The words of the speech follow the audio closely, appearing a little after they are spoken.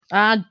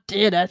I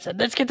did. I said,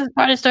 let's get this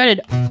party started.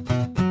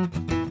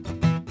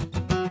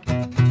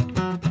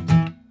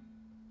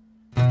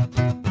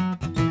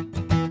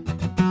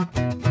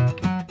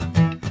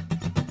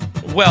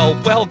 Well,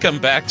 welcome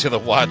back to the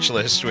Watch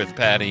List with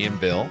Patty and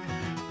Bill.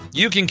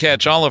 You can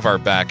catch all of our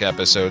back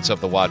episodes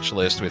of the Watch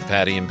List with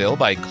Patty and Bill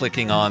by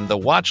clicking on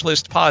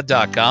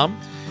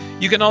thewatchlistpod.com.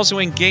 You can also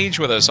engage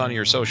with us on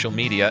your social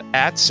media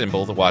at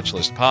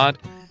 @thewatchlistpod.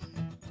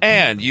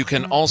 And you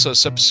can also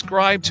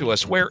subscribe to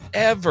us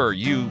wherever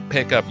you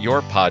pick up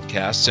your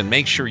podcasts, and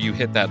make sure you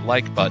hit that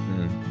like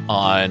button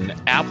on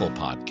Apple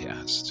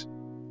Podcasts.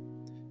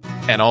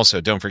 And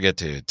also, don't forget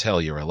to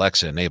tell your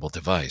Alexa-enabled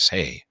device,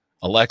 hey,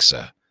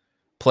 Alexa,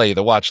 play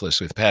the Watch List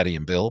with Patty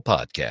and Bill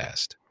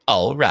podcast.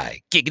 All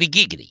right. Giggity,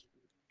 giggity.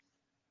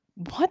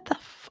 What the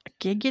fuck?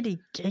 Giggity,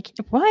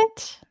 giggity.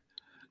 What?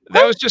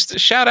 That was just a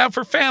shout out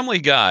for Family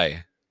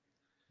Guy.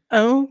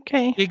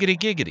 Okay. Giggity,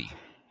 giggity.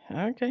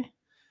 Okay.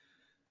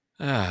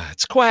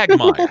 It's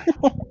Quagmire.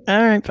 All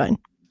right, fine.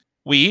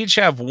 We each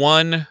have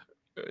one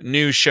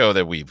new show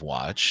that we've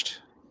watched.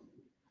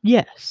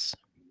 Yes.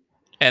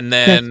 And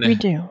then yes, we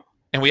do.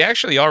 And we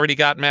actually already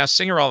got Masked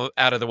Singer all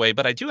out of the way,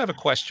 but I do have a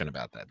question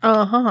about that.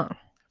 Uh-huh.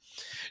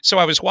 So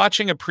I was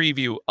watching a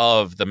preview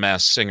of The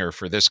Masked Singer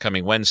for this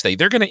coming Wednesday.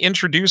 They're going to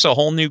introduce a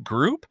whole new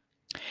group?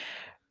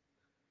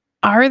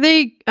 Are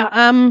they?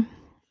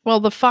 Well,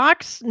 the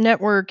Fox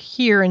network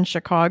here in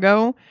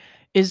Chicago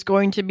is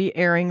going to be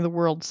airing the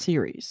World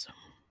Series,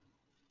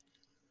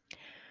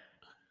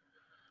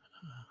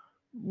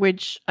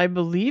 which I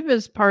believe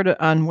is part of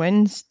on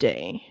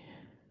Wednesday.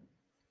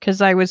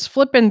 Because I was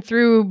flipping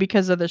through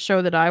because of the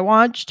show that I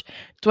watched.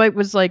 Dwight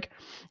was like,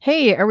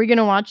 hey, are we going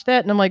to watch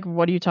that? And I'm like,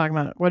 what are you talking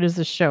about? What is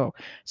this show?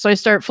 So I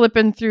start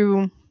flipping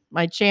through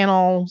my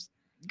channels,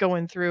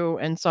 going through,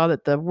 and saw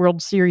that the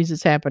World Series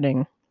is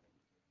happening.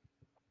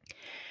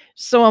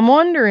 So I'm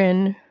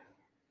wondering,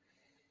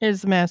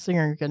 is The Masked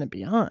Singer going to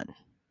be on?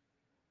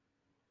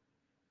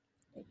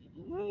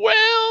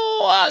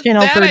 Well,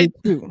 Channel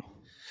 32.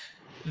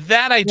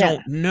 I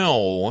don't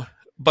know.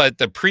 But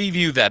the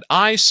preview that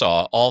I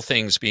saw, all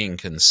things being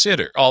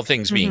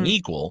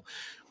equal,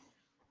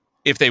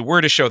 if they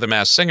were to show The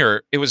Masked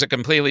Singer, it was a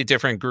completely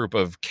different group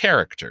of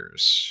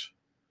characters.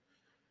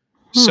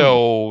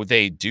 So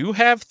they do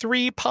have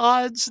 3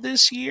 pods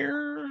this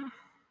year?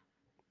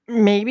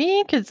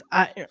 Maybe, because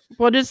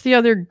what is the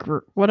other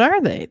group? What are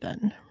they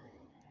then?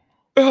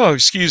 Oh,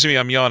 excuse me,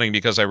 I'm yawning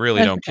because I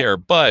really don't care,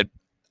 but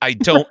I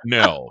don't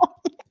know.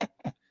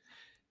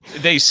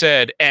 They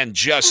said, and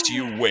just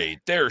you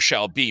wait, there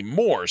shall be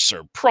more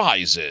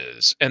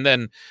surprises. And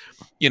then,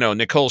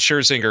 Nicole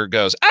Scherzinger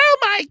goes, oh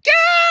my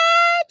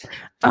God!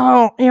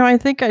 Oh, I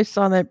think I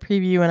saw that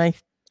preview, and I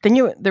think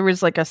there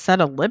was like a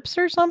set of lips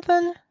or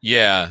something.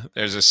 Yeah,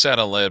 there's a set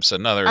of lips,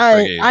 another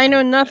phrase. I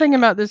know nothing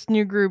about this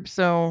new group,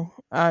 so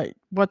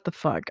what the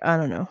fuck? I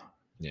don't know.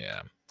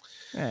 Yeah.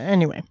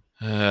 Anyway.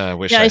 I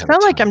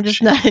sound like I'm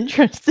just not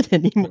interested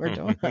anymore,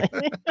 don't I?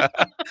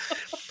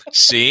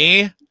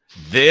 See?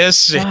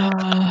 This,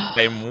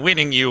 I'm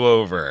winning you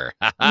over.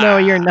 No,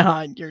 you're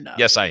not. You're not.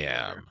 Yes, I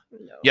am.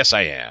 No. Yes,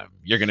 I am.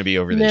 You're going to be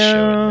over this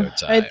show in no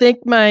time. I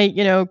think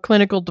my,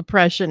 clinical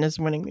depression is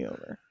winning me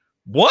over.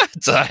 What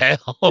the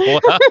hell?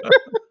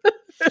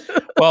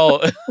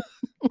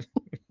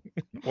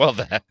 Well,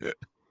 that.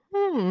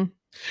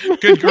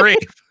 Good grief.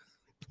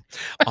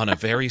 On a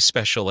very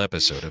special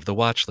episode of The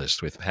Watch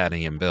List with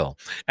Patty and Bill.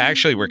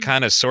 Actually, we're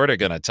kind of sort of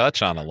going to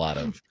touch on a lot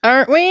of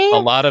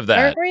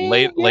that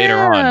later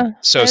on.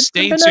 So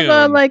stay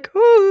tuned.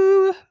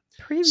 Preview.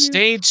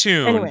 Stay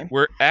tuned. Anyway.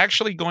 We're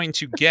actually going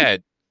to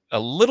get a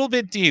little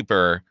bit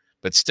deeper,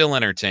 but still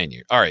entertain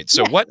you. All right.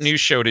 So what new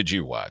show did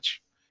you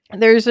watch?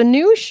 There's a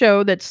new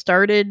show that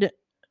started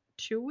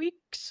 2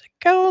 weeks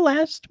ago,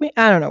 last week.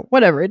 I don't know.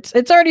 Whatever. It's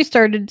already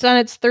started. It's on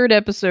its 3rd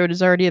episode.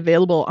 Is already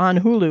available on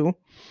Hulu.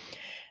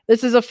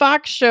 This is a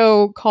Fox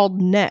show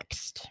called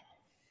Next.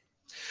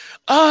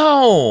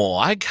 Oh,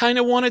 I kind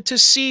of wanted to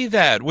see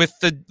that with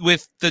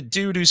the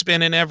dude who's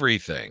been in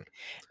everything.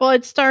 Well,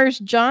 it stars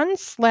John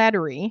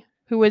Slattery,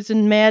 who was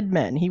in Mad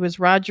Men. He was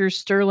Roger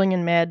Sterling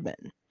in Mad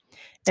Men.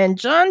 And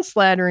John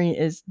Slattery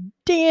is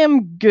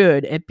damn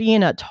good at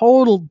being a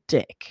total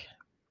dick.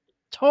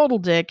 Total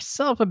dick,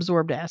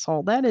 self-absorbed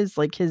asshole. That is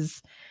like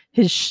his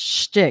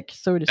shtick,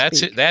 so to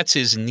speak. That's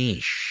his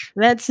niche.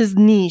 That's his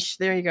niche.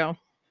 There you go.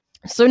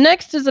 So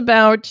Next is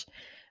about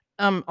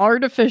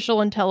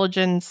artificial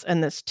intelligence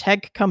and this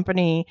tech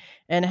company,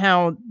 and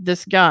how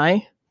this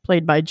guy,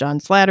 played by John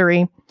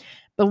Slattery,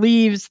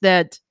 believes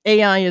that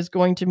AI is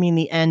going to mean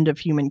the end of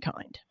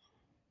humankind.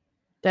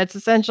 That's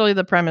essentially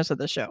the premise of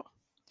the show.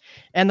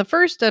 And the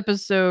first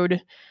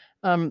episode,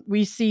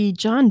 we see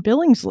John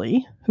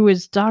Billingsley, who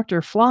is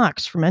Dr.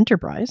 Phlox from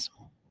Enterprise.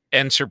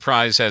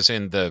 Enterprise, as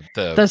in the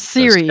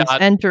series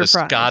Enterprise,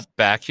 the Scott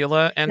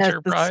Bakula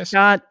Enterprise. Yes, the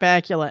Scott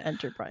Bakula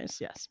Enterprise.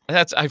 Yes,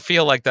 I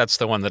feel like that's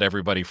the one that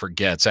everybody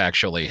forgets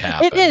actually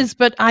happened. It is,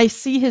 but I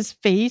see his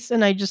face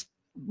and I just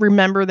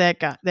remember that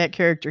guy, that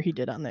character he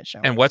did on that show.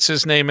 And what's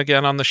his name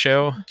again on the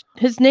show?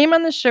 His name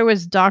on the show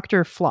is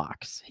Dr.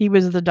 Phlox. He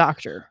was the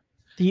doctor,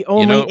 the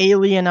only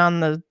alien on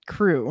the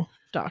crew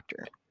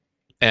doctor.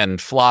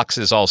 And phlox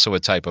is also a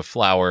type of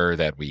flower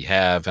that we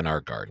have in our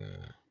garden.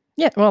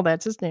 Yeah, well,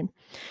 that's his name.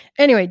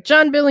 Anyway,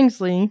 John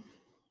Billingsley,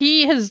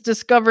 he has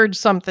discovered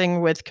something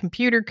with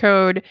computer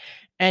code,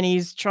 and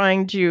he's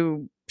trying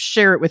to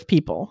share it with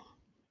people.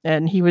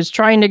 And he was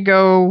trying to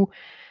go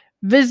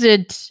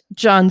visit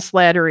John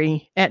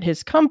Slattery at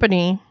his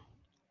company.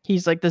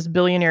 He's like this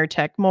billionaire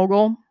tech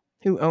mogul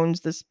who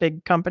owns this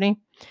big company,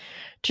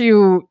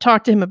 to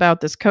talk to him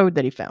about this code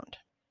that he found.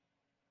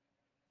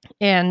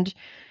 And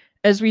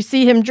as we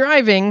see him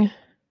driving,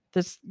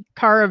 this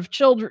car of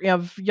children,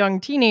 of young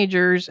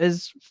teenagers,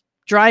 is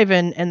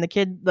driving, and the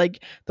kid,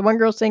 like the one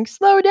girl saying,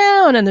 "Slow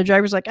down," and the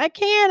driver's like, I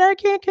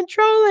can't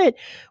control it.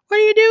 What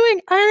are you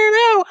doing? I don't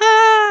know.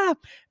 Ah!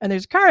 And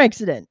there's a car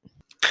accident.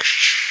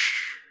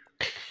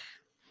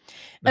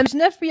 And there's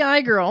an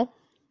FBI girl.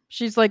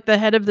 She's like the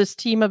head of this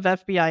team of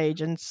FBI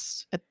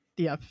agents at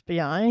the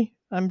FBI.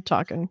 I'm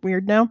talking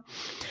weird now.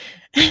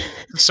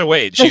 So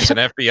wait, she's an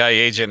FBI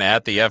agent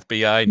at the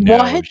FBI? No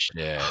What?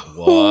 shit.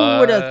 What? Who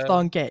would have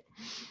thunk it?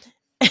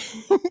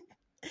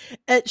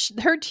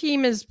 Her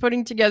team is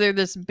putting together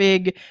this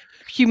big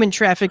human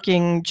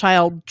trafficking,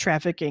 child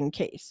trafficking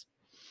case.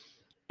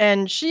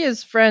 And she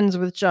is friends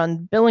with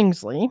John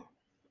Billingsley.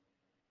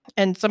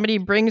 And somebody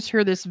brings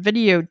her this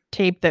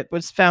videotape that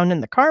was found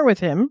in the car with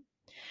him.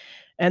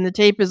 And the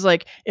tape is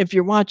like, if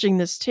you're watching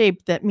this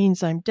tape, that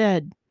means I'm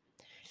dead.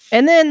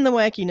 And then the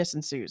wackiness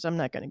ensues. I'm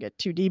not going to get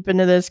too deep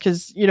into this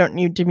because you don't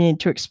need me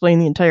to explain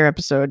the entire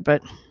episode.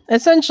 But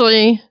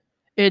essentially,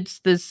 it's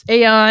this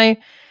AI,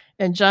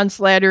 and John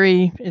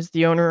Slattery is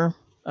the owner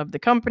of the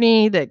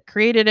company that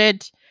created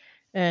it.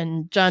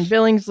 And John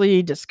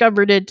Billingsley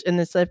discovered it, and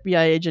this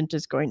FBI agent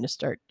is going to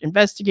start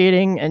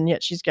investigating, and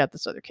yet she's got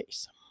this other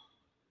case.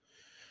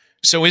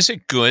 So is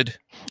it good?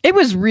 It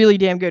was really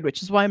damn good,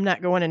 which is why I'm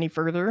not going any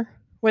further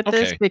with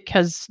this,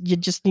 because you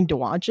just need to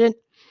watch it.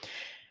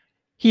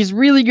 He's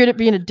really good at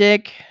being a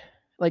dick,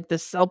 like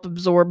this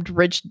self-absorbed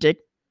rich dick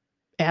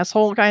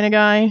asshole kind of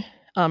guy.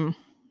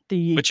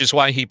 Which is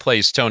why he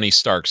plays Tony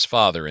Stark's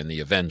father in the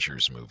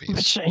Avengers movies.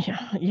 Which,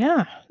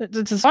 yeah,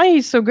 that's why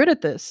he's so good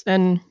at this.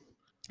 And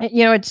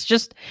you know,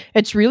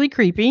 it's really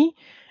creepy,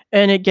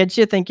 and it gets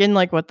you thinking,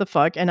 like, what the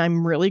fuck? And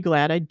I'm really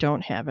glad I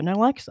don't have an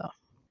Alexa.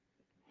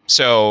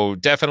 So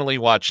definitely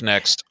watch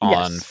next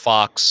on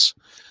Fox.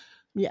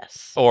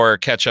 Yes. Or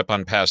catch up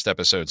on past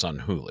episodes on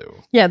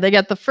Hulu. Yeah, they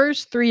got the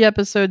first 3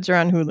 episodes are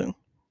on Hulu.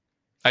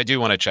 I do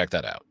want to check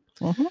that out.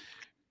 Mm-hmm.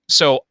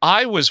 So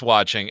I was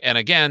watching, and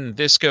again,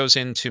 this goes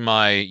into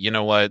my, you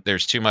know what,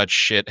 there's too much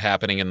shit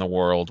happening in the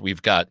world.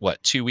 We've got,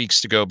 2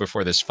 weeks to go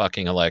before this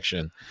fucking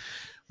election.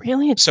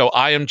 Really? So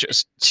I am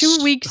just...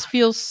 2 weeks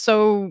feels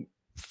so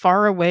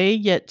far away,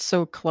 yet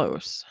so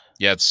close.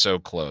 Yeah, it's so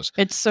close.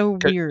 It's so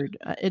weird.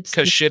 It's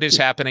because shit is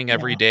happening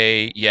every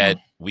day, yet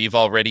we've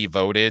already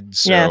voted.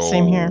 So, yeah,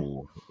 same here.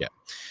 Yeah,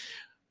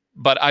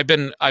 but I've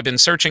been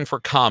searching for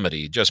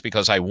comedy just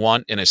because I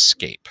want an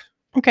escape.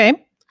 Okay.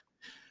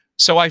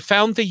 So I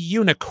found The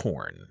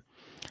Unicorn.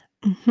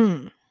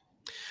 Mm-hmm.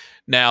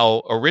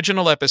 Now,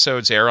 original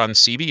episodes air on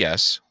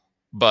CBS,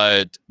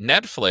 but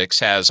Netflix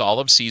has all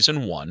of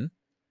season 1.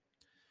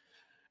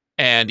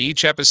 And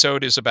each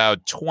episode is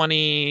about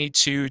 20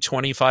 to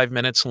 25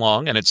 minutes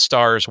long, and it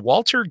stars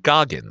Walter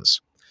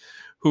Goggins,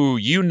 who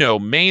you know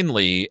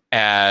mainly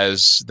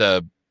as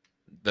the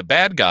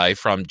bad guy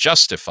from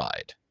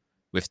Justified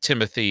with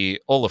Timothy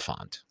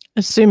Olyphant.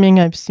 Assuming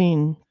I've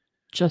seen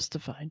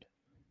Justified.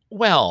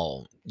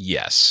 Well,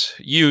 yes.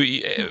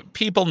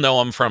 People know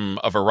him from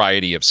a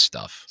variety of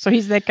stuff. So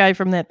he's that guy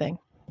from that thing.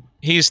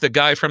 He's the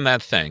guy from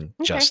that thing,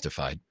 okay.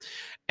 Justified.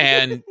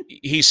 And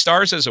he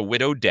stars as a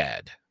widowed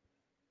dad,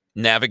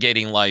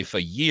 navigating life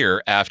a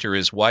year after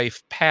his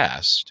wife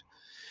passed,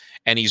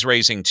 and he's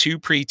raising 2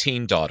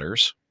 preteen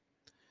daughters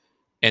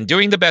and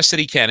doing the best that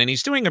he can, and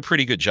he's doing a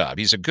pretty good job.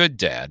 He's a good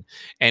dad,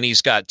 and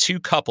he's got 2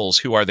 couples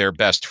who are their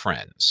best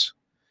friends.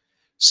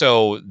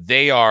 So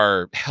they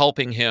are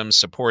helping him,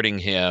 supporting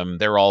him.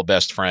 They're all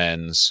best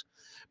friends.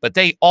 But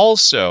they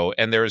also,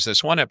 and there's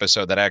this one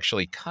episode that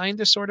actually kind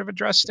of sort of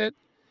addressed it,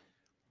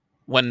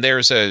 when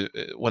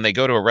they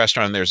go to a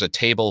restaurant and there's a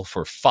table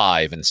for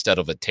 5 instead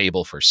of a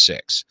table for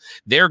 6,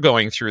 they're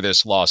going through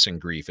this loss and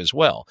grief as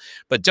well.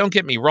 But don't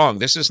get me wrong,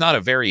 this is not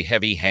a very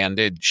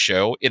heavy-handed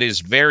show. It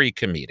is very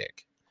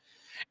comedic.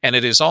 And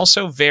it is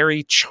also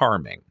very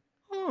charming.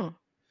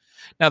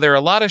 Now, there are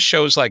a lot of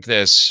shows like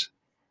this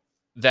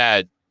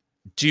that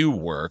do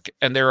work,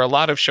 and there are a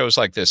lot of shows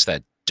like this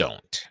that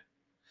don't,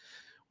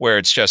 where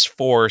it's just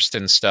forced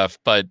and stuff.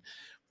 But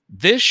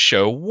this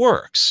show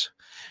works.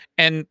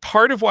 And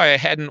part of why I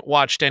hadn't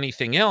watched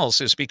anything else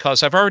is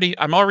because I'm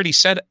already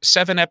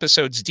 7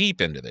 episodes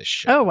deep into this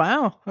show. Oh,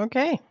 wow.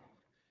 Okay.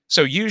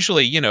 So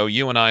usually,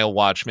 you and I will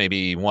watch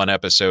maybe 1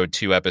 episode,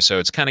 2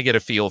 episodes, kind of get a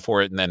feel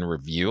for it and then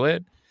review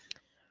it.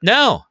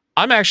 No,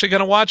 I'm actually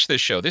going to watch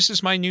this show. This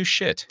is my new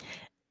shit.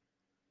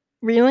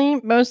 Really,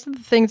 most of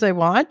the things I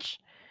watch,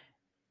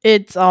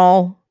 it's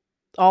all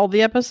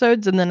the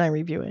episodes, and then I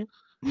review it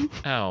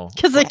Oh,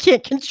 because I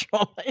can't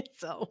control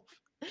myself.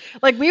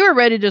 Like we were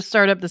ready to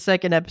start up the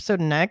second episode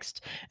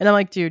next, and I'm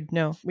like, dude,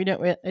 no, we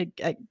don't.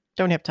 I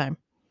don't have time.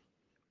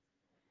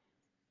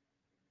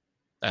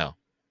 oh,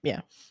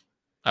 Yeah,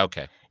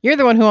 okay. you're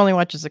the one who only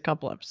watches a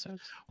couple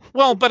episodes.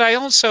 Well, but I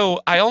also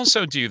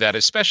do that,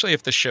 especially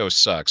if the show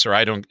sucks or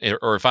I don't,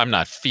 or if I'm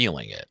not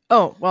feeling it.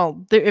 Oh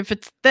well, if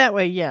it's that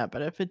way, yeah.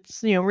 But if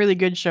it's really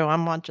good show,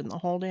 I'm watching the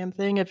whole damn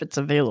thing if it's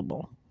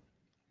available.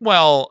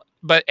 Well,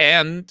 but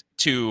and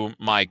to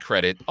my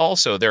credit,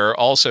 also there are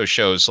also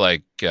shows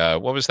like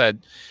what was that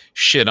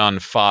shit on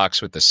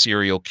Fox with the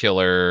serial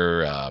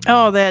killer?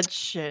 Oh, that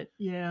shit.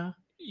 Yeah.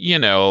 You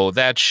know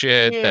that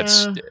shit.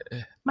 That's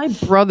Yeah. My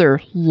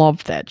brother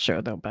loved that show,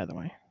 though. By the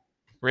way,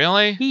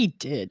 really he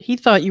did. He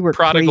thought you were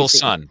Prodigal crazy.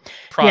 Son. Yeah,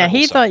 Prodigal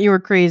he Son. thought you were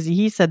crazy.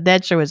 He said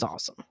that show is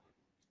awesome.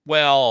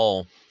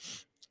 Well,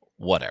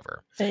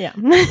 whatever. Yeah.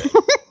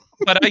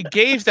 But I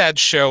gave that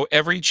show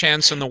every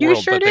chance in the You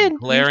world. sure But did.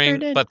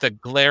 the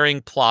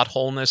glaring plot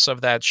holeness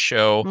of that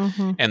show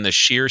Mhm. and the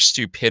sheer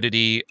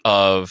stupidity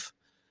of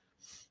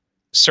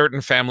certain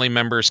family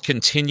members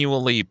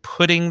continually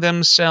putting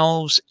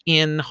themselves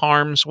in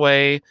harm's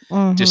way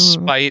Mhm.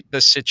 despite the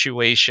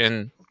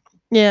situation.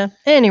 Yeah.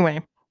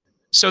 Anyway,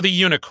 So the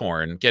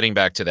Unicorn, getting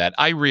back to that,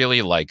 I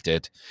really liked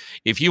it.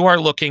 If you are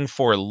looking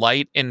for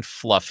light and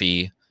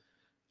fluffy,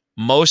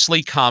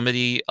 mostly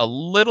comedy, a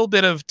little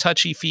bit of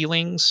touchy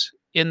feelings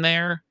in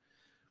there,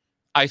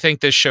 I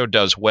think this show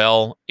does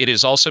well. It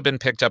has also been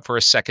picked up for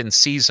a second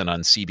season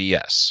on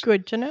CBS.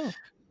 good to know.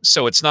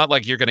 So it's not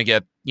like you're going to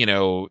get,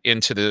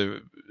 into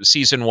the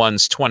season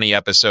 1's 20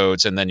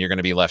 episodes and then you're going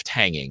to be left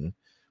hanging.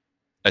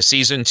 A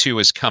season 2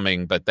 is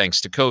coming, but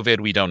thanks to COVID,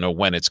 we don't know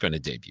when it's going to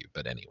debut.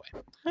 But anyway.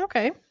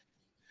 Okay.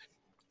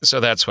 So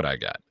that's what I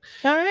got.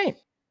 All right.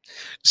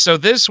 So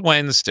this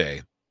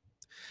Wednesday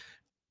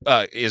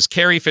is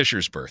Carrie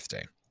Fisher's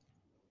birthday.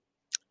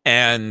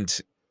 And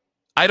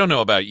I don't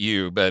know about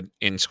you, but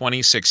in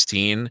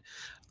 2016,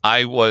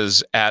 I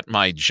was at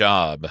my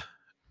job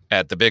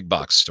at the big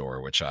box store,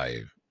 which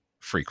I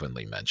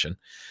frequently mention.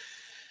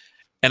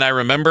 And I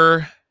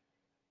remember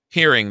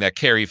hearing that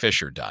Carrie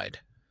Fisher died.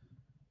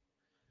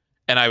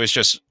 And I was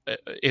just,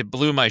 it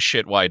blew my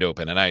shit wide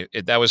open. And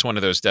that was one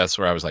of those deaths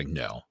where I was like,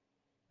 no,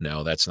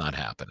 that's not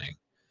happening.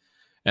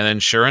 And then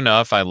sure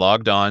enough, I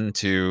logged on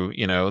to,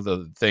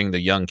 the thing the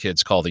young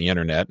kids call the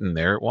internet, and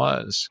there it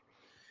was.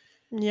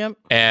 Yep.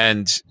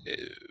 And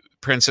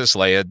Princess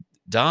Leia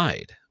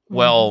died.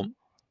 Well,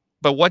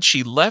 but what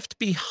she left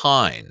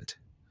behind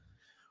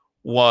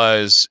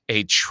was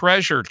a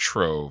treasure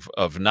trove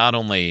of not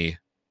only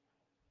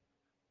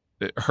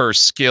her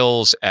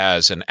skills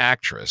as an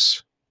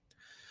actress,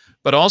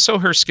 but also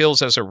her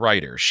skills as a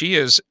writer. She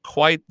is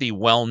quite the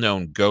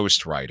well-known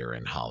ghostwriter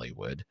in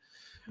Hollywood,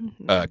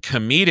 a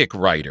comedic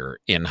writer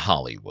in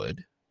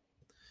Hollywood,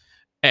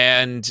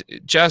 and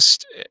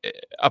just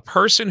a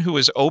person who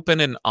is open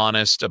and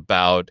honest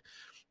about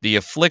the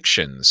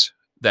afflictions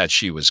that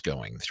she was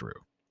going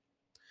through.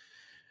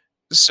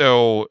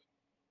 So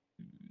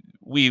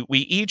we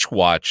each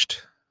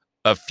watched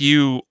a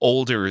few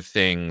older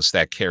things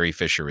that Carrie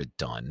Fisher had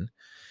done,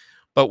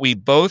 but we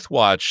both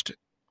watched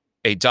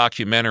a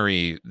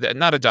documentary,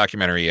 not a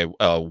documentary,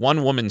 a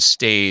one-woman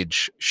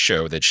stage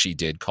show that she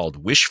did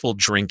called Wishful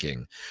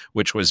Drinking,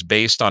 which was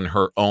based on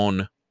her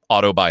own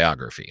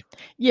autobiography.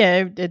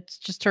 Yeah, it's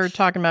just her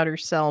talking about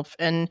herself.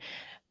 And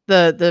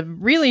the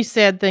really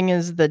sad thing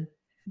is that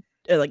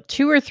like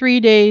 2 or 3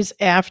 days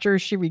after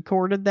she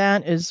recorded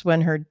that is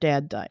when her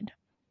dad died.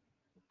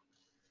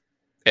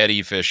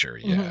 Eddie Fisher,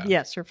 yeah.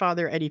 Yes, her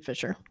father, Eddie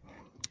Fisher.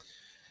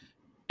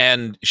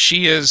 And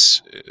she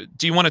is.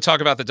 Do you want to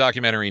talk about the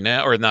documentary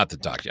now, or not the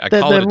documentary?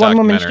 I call it a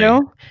one-woman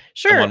show.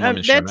 Sure,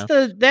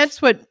 show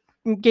that's what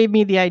gave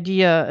me the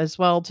idea as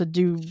well to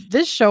do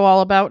this show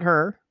all about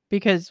her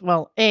because,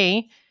 well,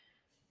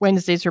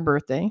 Wednesday's her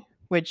birthday,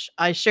 which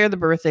I share the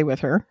birthday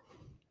with her,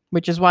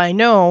 which is why I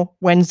know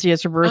Wednesday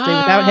is her birthday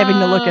without having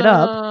to look it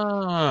up.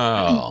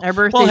 Our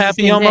birthday. Well,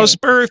 happy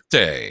almost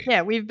birthday.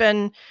 Yeah, we've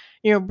been,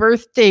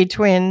 birthday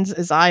twins,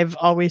 as I've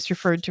always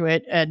referred to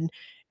it, and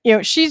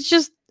she's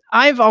just.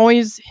 I've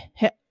always,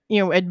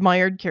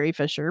 admired Carrie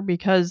Fisher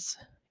because,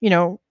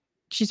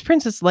 she's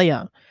Princess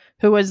Leia,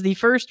 who was the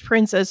first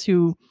princess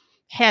who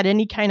had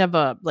any kind of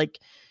a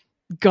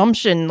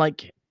gumption,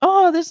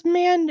 oh, this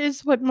man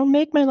is what will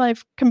make my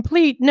life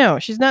complete. No,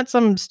 she's not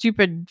some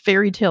stupid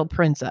fairy tale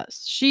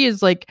princess. She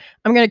is like,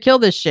 I'm going to kill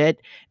this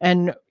shit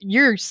and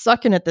you're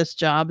sucking at this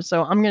job.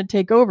 So I'm going to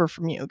take over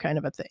from you kind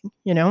of a thing,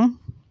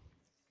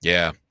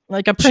 Yeah.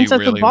 Like a princess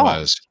really of balls,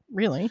 was.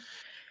 really.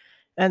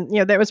 And,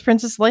 that was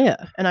Princess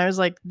Leia. And I was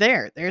like,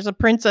 there's a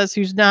princess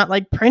who's not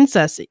like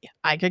princessy.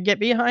 I could get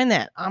behind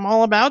that. I'm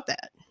all about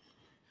that.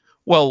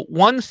 Well,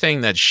 one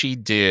thing that she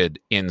did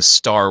in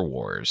Star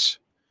Wars,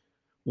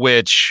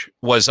 which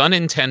was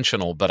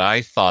unintentional, but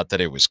I thought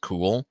that it was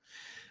cool.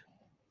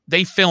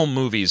 They film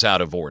movies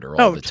out of order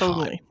all the time.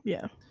 Totally.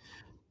 Yeah.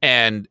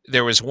 And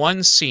there was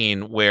one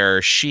scene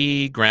where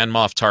she, Grand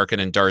Moff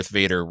Tarkin, and Darth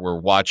Vader were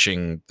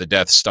watching the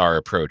Death Star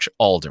approach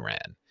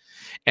Alderaan.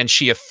 And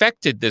she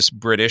affected this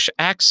British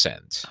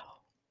accent.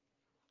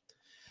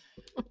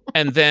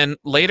 And then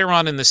later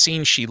on in the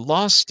scene, she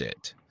lost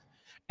it.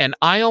 And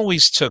I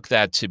always took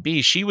that to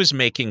be she was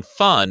making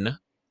fun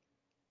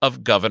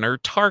of Governor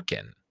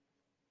Tarkin.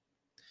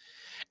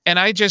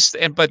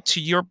 And but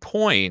to your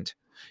point,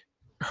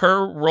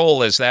 her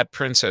role as that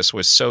princess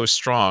was so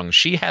strong.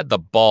 She had the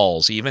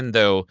balls, even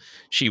though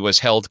she was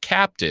held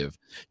captive,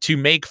 to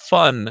make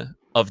fun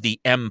of the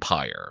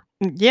Empire.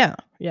 Yeah,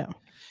 yeah.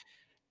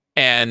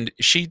 And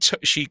she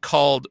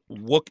called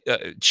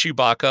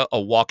Chewbacca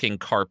a walking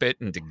carpet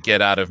and to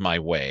get out of my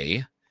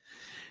way.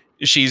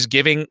 She's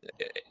giving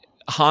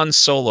Han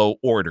Solo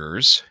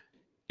orders.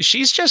 She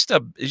was just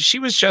a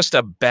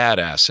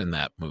badass in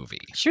that movie.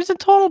 She was a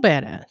total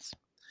badass.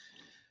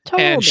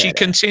 And she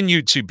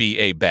continued to be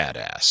a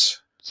badass.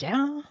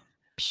 Yeah.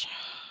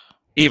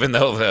 Even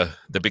though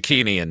the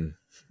bikini in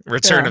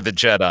Return of the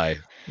Jedi,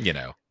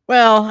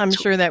 Well, I'm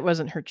sure that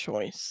wasn't her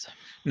choice.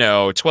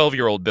 No,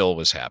 12-year-old Bill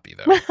was happy,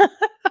 though.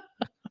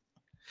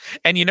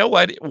 And you know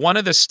what? One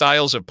of the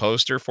styles of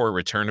poster for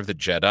Return of the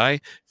Jedi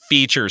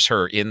features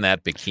her in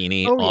that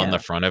bikini on the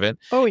front of it.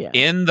 Oh, yeah.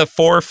 In the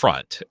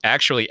forefront,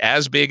 actually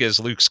as big as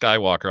Luke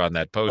Skywalker on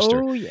that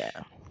poster. Oh,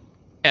 yeah.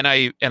 And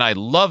I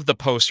love the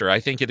poster. I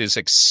think it is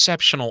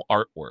exceptional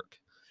artwork.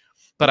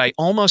 But I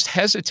almost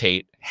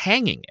hesitate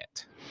hanging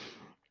it.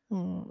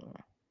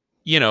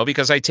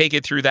 Because I take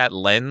it through that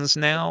lens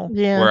now,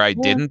 where I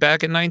didn't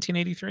back in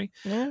 1983.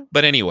 Yeah.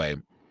 But anyway,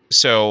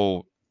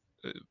 so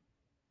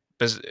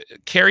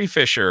Carrie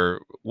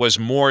Fisher was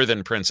more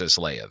than Princess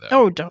Leia,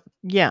 though. Oh,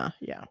 yeah.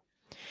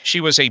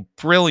 She was a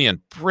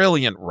brilliant,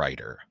 brilliant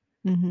writer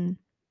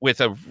with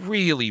a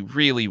really,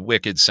 really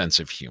wicked sense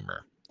of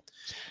humor.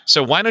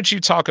 So why don't you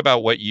talk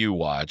about what you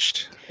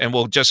watched, and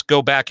we'll just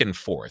go back and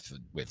forth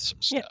with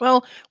some stuff. Yeah,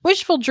 well,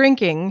 Wishful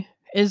Drinking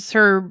is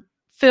her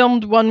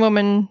filmed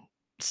one-woman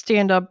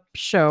stand-up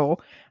show.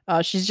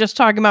 She's just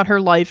talking about her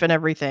life and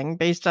everything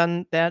based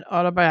on that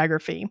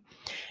autobiography.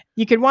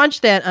 You can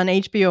watch that on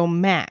HBO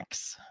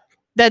Max.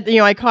 That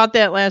I caught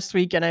that last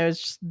week, and I was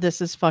just,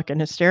 this is fucking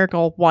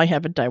hysterical. Why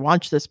haven't I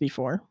watched this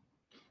before?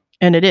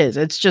 And it is.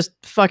 It's just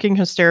fucking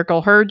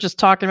hysterical. Her just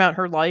talking about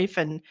her life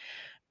and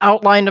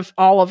outline of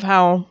all of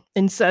how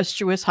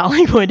incestuous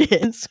Hollywood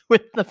is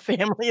with the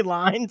family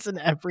lines and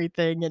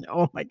everything. And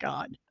oh my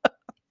God.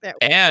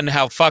 And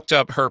how fucked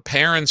up her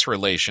parents'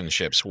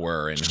 relationships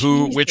were, and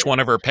which one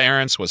of her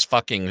parents was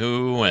fucking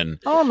who, and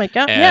oh my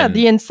God. Yeah,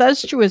 the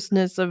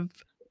incestuousness of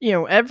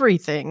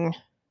everything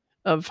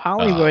of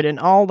Hollywood and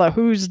all the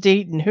who's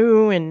dating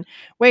who, and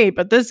wait,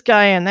 but this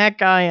guy and that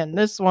guy and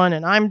this one,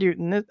 and I'm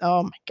doing this.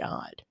 Oh my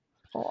God.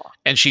 Oh.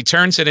 And she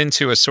turns it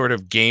into a sort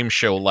of game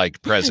show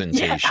like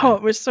presentation. Yeah. Oh,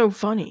 it was so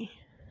funny.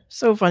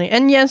 So funny.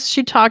 And yes,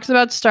 she talks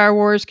about Star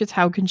Wars because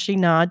how can she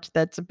not?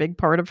 That's a big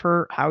part of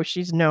her, how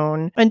she's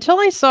known. Until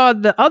I saw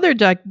the other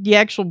the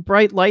actual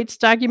Bright Lights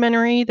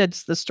documentary.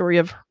 That's the story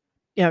of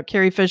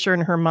Carrie Fisher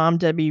and her mom,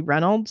 Debbie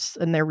Reynolds,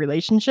 and their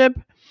relationship.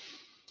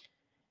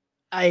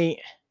 I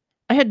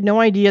had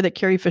no idea that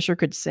Carrie Fisher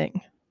could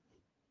sing.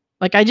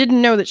 Like, I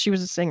didn't know that she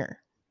was a singer.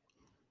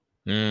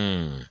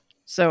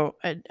 So,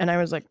 and I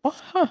was like, oh,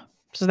 huh.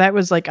 So that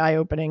was like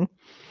eye-opening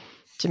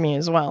to me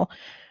as well.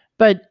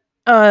 But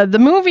the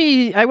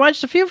movie, I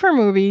watched a few of her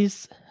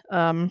movies.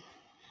 I'll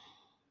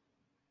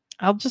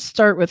just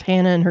start with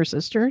Hannah and her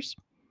sisters.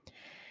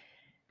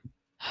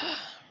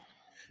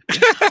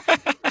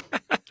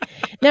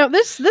 Now,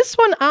 this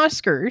won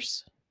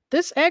Oscars.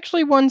 This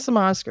actually won some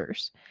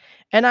Oscars.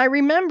 And I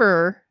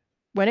remember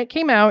when it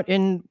came out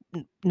in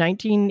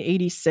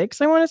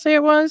 1986, I want to say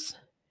it was.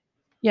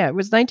 Yeah, it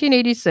was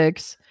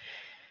 1986.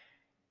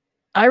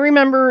 I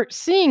remember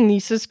seeing the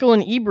Siskel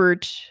and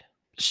Ebert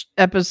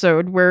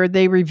episode where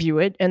they review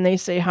it and they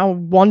say how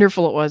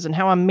wonderful it was and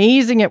how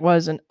amazing it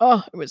was, and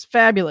it was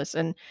fabulous.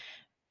 And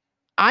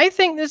I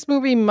think this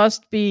movie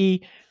must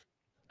be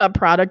a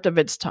product of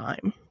its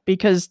time,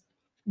 because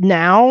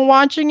now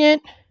watching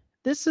it,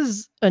 this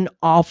is an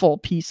awful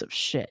piece of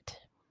shit.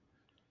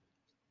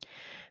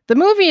 The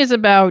movie is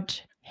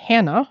about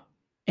Hannah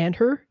and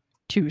her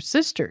two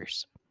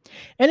sisters.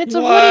 And it's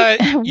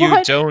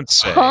you don't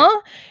say.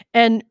 Huh?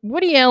 And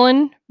Woody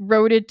Allen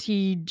wrote it,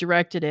 he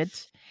directed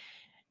it.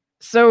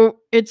 So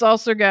it's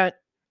also got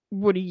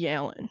Woody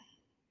Allen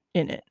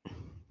in it.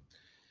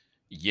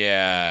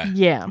 Yeah.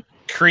 Yeah.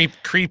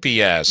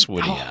 Creepy ass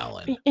Woody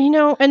Allen.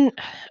 And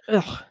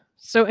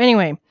so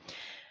anyway,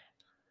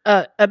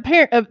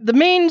 the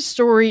main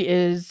story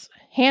is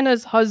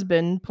Hannah's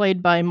husband,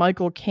 played by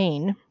Michael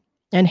Caine,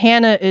 and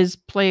Hannah is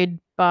played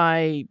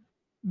by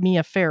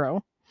Mia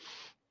Farrow.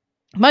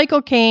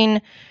 Michael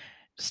Caine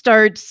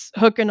starts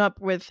hooking up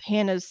with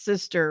Hannah's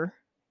sister,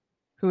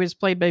 who is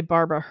played by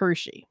Barbara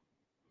Hershey.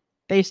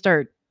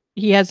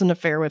 He has an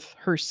affair with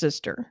her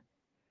sister.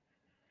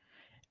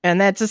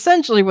 And that's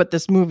essentially what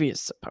this movie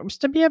is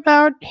supposed to be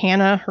about.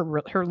 Hannah,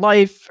 her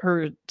life,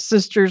 her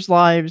sister's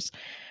lives.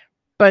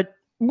 But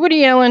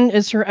Woody Allen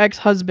is her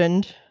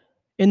ex-husband.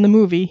 In the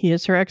movie, he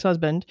is her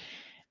ex-husband.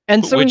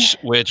 And so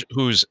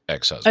Whose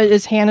ex-husband?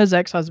 is Hannah's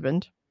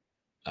ex-husband.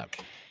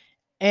 Okay.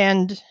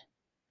 And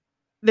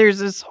there's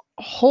this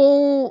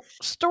whole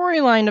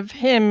storyline of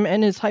him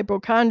and his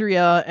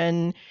hypochondria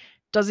and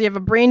does he have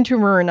a brain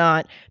tumor or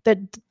not?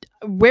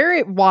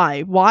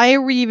 Why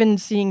are we even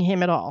seeing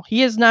him at all?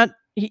 He is not.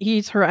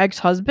 He's her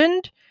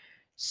ex-husband.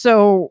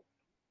 So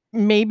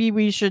maybe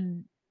we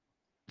should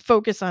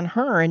focus on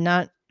her and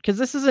not, because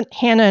this isn't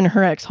Hannah and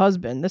her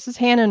ex-husband. This is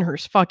Hannah and her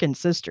fucking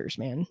sisters,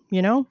 man.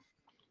 You know.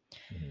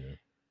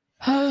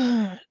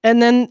 Mm-hmm.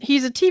 And then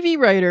he's a TV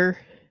writer,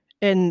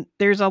 and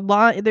there's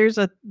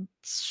a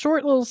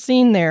short little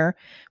scene there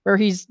where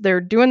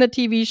they're doing the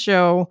TV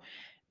show.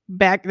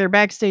 They're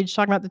backstage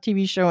talking about the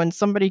TV show, and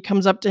somebody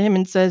comes up to him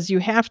and says, "You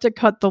have to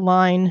cut the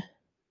line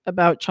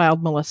about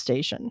child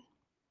molestation."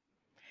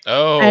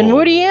 Oh. And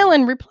Woody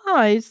Allen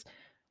replies,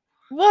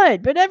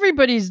 "What? But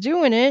everybody's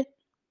doing it."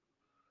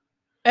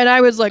 And I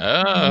was like,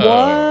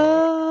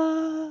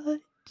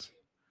 "What?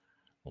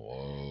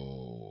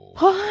 Whoa.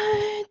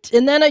 What?"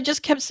 And then I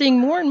just kept seeing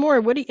more and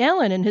more Woody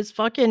Allen and his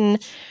fucking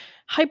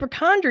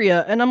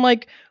hypochondria. And I'm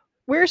like,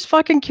 where's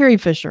fucking Carrie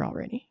Fisher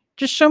already?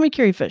 Just show me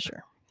Carrie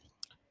Fisher.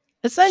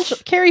 Essentially,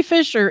 Carrie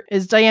Fisher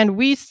is Diane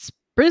Wiest's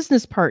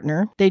business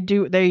partner.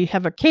 They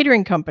have a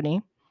catering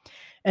company.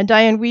 And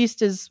Diane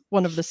Wiest is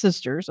one of the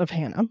sisters of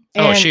Hannah.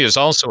 And she is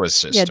also a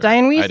sister. Yeah,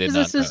 Diane Wiest is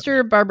a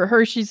sister. Barbara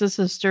Hershey's a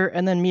sister.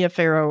 And then Mia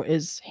Farrow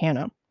is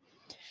Hannah.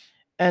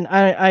 And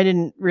I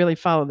didn't really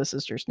follow the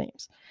sisters'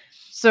 names.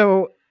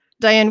 So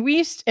Diane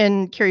Wiest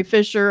and Carrie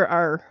Fisher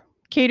are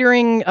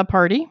catering a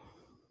party.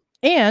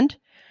 And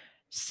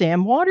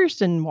Sam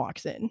Waterston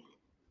walks in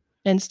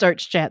and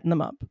starts chatting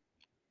them up.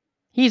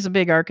 He's a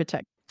big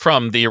architect.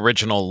 From the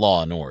original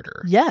Law and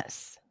Order.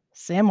 Yes.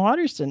 Sam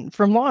Waterston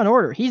from Law and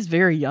Order. He's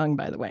very young,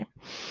 by the way.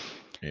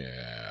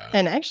 Yeah.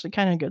 And actually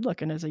kind of good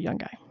looking as a young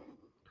guy.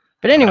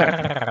 But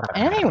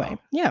anyway,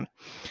 yeah.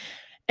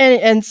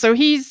 And so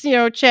he's,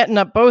 chatting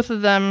up both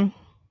of them.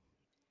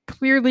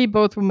 Clearly,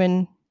 both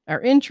women are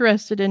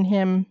interested in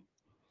him.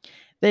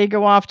 They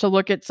go off to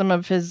look at some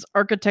of his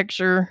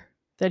architecture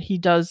that he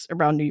does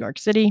around New York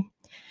City.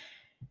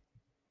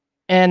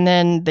 And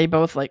then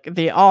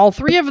all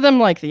three of them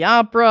like the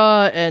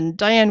opera, and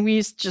Diane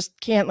Wiest just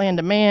can't land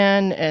a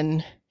man,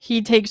 and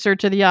he takes her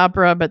to the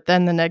opera, but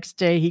then the next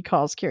day he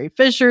calls Carrie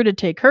Fisher to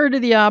take her to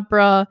the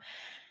opera.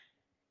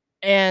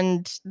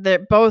 And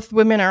that both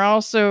women are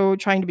also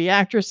trying to be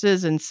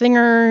actresses and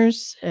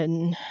singers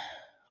and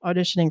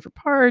auditioning for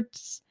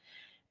parts.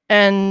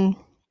 And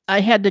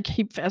I had to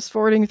keep fast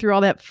forwarding through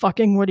all that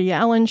fucking Woody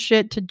Allen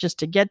shit to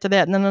get to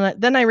that.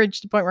 And then I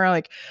reached the point where I'm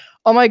like,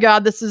 oh my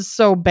God, this is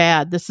so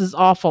bad. This is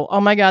awful. Oh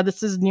my God,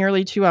 this is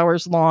nearly 2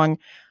 hours long.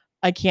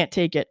 I can't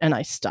take it. And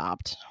I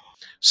stopped.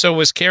 So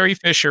was Carrie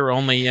Fisher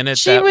only in it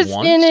She was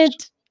in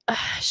it.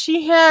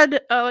 She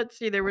had, let's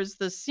see, there was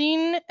the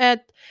scene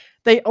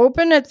they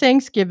open at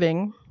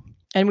Thanksgiving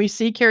and we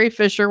see Carrie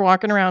Fisher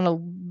walking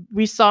around.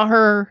 We saw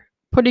her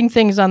putting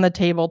things on the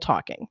table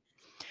talking.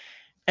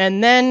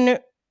 And then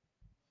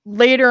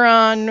later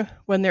on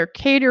when they're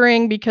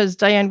catering, because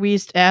Diane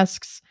Wiest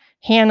asks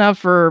Hannah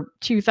for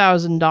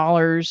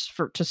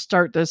 $2,000 to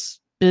start this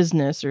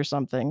business or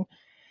something.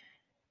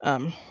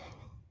 Diane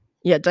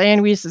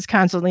Wiest is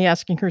constantly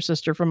asking her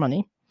sister for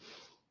money.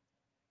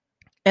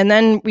 And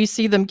then we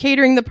see them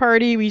catering the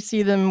party. We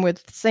see them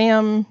with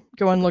Sam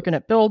going looking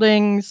at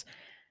buildings.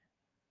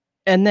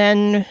 And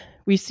then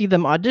we see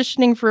them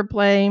auditioning for a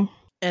play.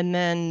 And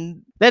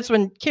then that's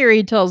when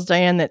Carrie tells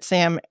Diane that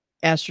Sam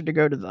asked her to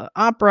go to the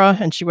opera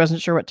and she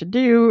wasn't sure what to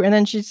do. And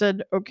then she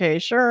said, okay,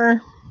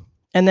 sure.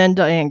 And then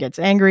Diane gets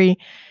angry.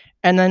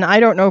 And then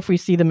I don't know if we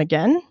see them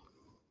again.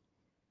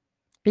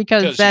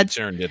 Because that's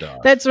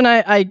when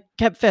I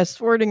kept fast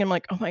forwarding. I'm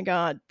like, oh my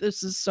God,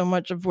 this is so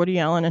much of Woody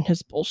Allen and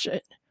his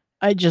bullshit.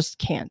 I just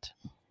can't.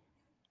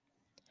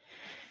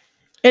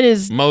 It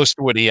is. Most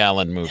Woody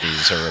Allen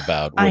movies are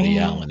about Woody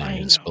Allen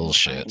and his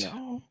bullshit. I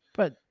know,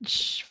 but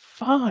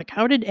fuck,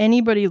 how did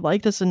anybody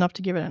like this enough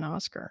to give it an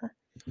Oscar?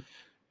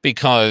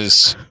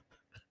 Because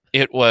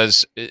there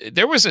was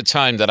a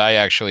time that I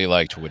actually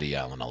liked Woody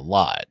Allen a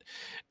lot.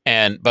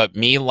 But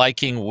me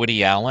liking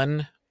Woody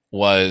Allen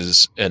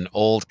was an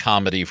old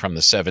comedy from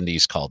the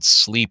 70s called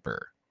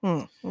Sleeper.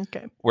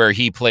 Okay. Where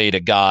he played a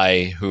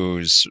guy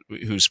who's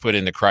put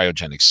into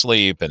cryogenic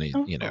sleep, and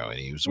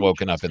he was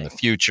woken up in the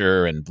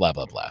future and blah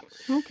blah blah.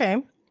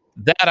 Okay.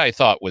 That I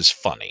thought was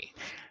funny.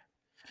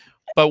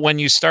 But when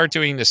you start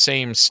doing the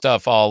same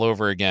stuff all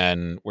over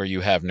again, where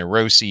you have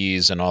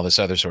neuroses and all this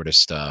other sort of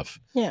stuff,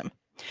 yeah.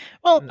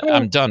 Well,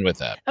 I'm done with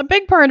that. A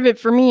big part of it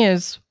for me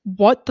is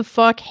what the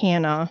fuck,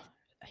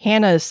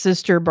 Hannah's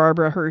sister,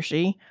 Barbara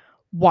Hershey.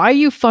 Why are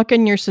you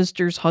fucking your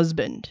sister's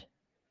husband?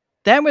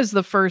 That was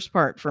the first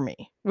part for me.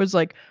 It was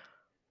like,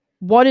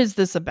 what is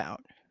this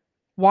about?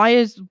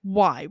 Why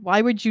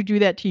would you do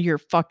that to your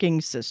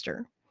fucking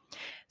sister?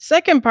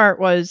 Second part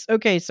was,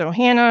 okay, so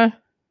Hannah,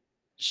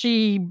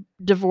 she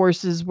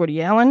divorces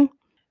Woody Allen.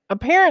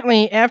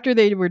 apparently, after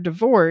they were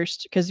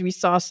divorced, because we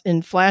saw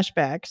in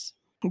flashbacks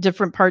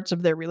different parts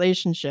of their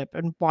relationship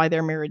and why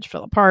their marriage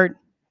fell apart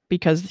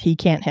because he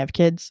can't have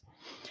kids.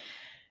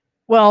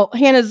 Well,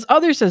 Hannah's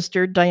other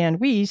sister, Diane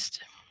Wiest,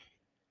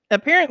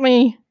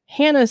 apparently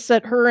Hannah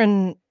set her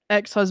and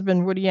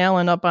ex-husband Woody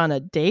Allen up on a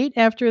date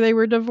after they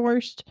were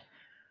divorced.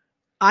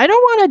 I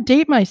don't want to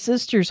date my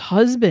sister's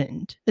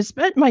husband,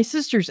 especially my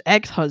sister's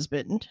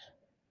ex-husband.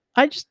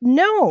 I just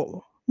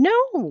no.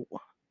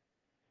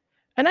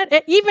 And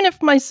even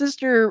if my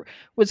sister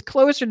was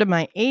closer to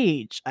my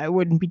age, I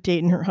wouldn't be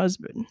dating her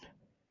husband.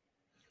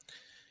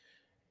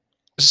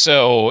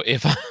 So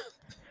if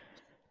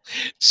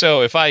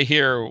I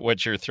hear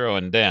what you're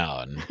throwing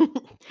down,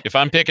 if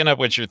I'm picking up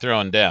what you're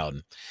throwing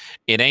down,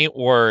 it ain't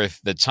worth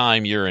the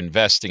time you're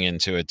investing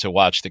into it to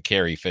watch the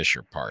Carrie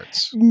Fisher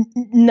parts.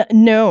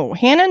 No.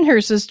 Hannah and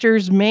her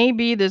sisters may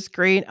be this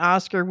great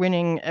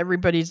Oscar-winning,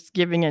 everybody's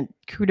giving it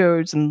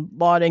kudos and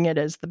lauding it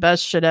as the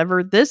best shit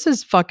ever. This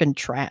is fucking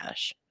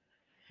trash.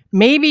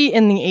 Maybe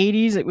in the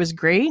 80s it was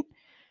great,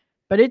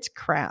 but it's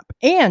crap.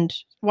 And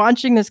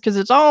watching this, because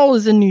it's all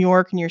is in New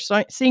York and you're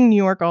seeing New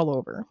York all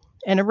over.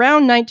 And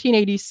around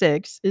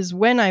 1986 is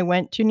when I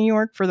went to New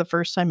York for the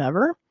first time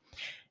ever.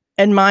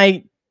 And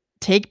my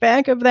take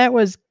back of that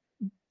was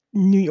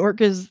New York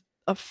is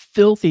a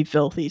filthy,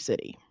 filthy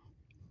city.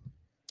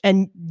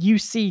 And you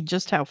see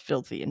just how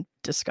filthy and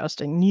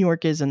disgusting New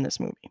York is in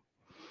this movie.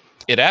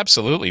 It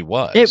absolutely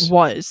was. It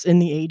was in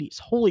the 80s.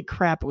 Holy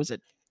crap, was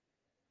it?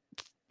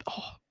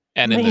 Oh,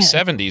 and man. In the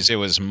 70s, it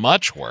was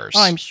much worse.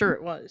 Oh, I'm sure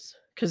it was.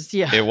 Because,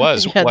 yeah. It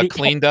was. Yeah, what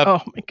cleaned up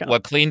oh my God.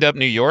 What cleaned up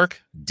New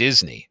York?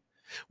 Disney.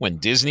 When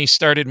Disney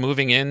started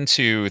moving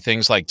into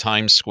things like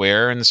Times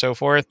Square and so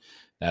forth,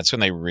 that's when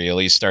they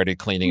really started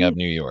cleaning up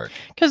New York.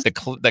 Because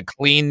the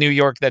clean New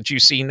York that you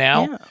see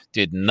now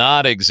did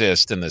not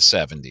exist in the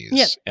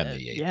 70s and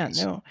the 80s. Yeah,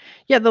 no.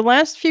 Yeah, the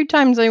last few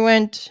times I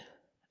went,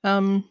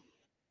 that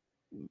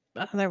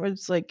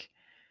was like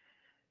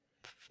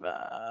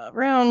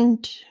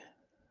around,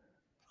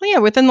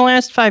 within the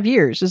last 5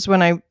 years is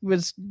when I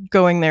was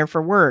going there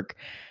for work.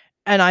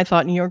 And I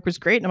thought New York was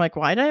great. And I'm like,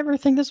 why did I ever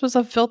think this was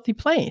a filthy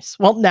place?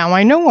 Well, now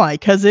I know why,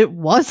 because it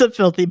was a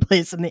filthy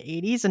place in the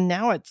 80s. And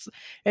now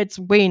it's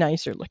way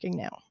nicer looking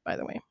now, by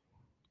the way.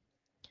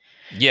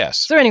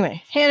 Yes. So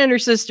anyway, Hannah and her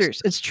sisters.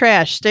 It's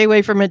trash. Stay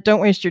away from it. Don't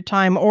waste your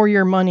time or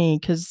your money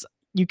because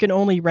you can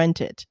only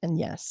rent it. And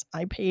yes,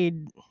 I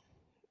paid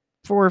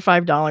 $4 or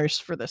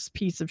 $5 for this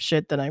piece of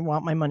shit that I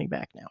want my money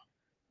back now.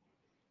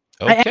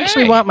 Okay. I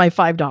actually want my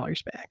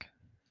 $5 back.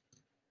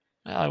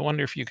 Well, I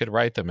wonder if you could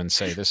write them and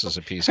say, this is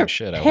a piece of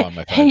shit. I want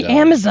my $5. Hey,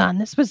 Amazon,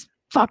 this was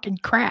fucking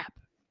crap.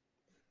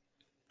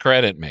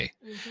 Credit me.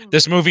 Mm-hmm.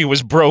 This movie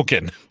was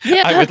broken.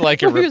 Yeah, I would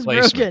like a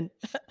replacement.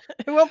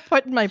 It won't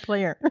put in my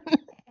player.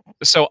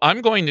 So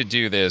I'm going to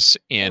do this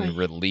in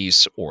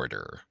release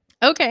order.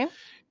 Okay.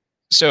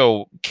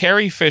 So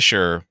Carrie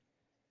Fisher.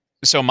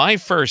 So my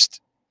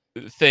first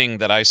thing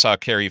that I saw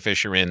Carrie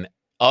Fisher in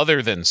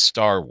other than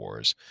Star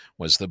Wars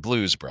was the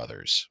Blues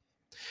Brothers.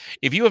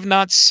 If you have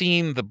not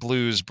seen the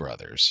Blues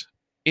Brothers,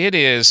 it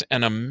is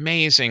an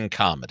amazing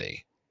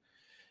comedy.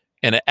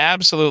 An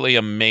absolutely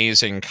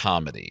amazing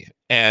comedy.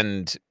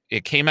 And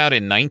it came out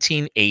in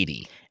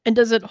 1980. And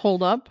does it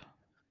hold up?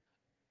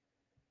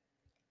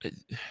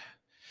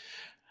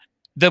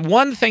 The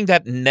one thing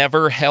that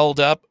never held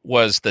up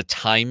was the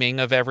timing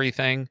of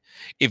everything.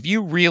 If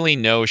you really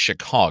know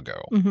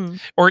Chicago,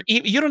 or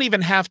you don't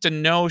even have to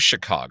know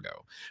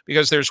Chicago,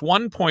 because there's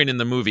one point in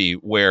the movie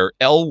where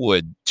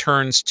Elwood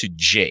turns to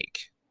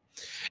Jake.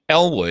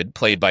 Elwood,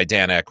 played by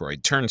Dan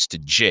Aykroyd, turns to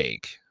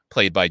Jake,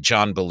 played by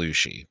John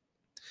Belushi,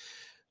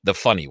 the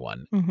funny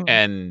one,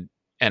 and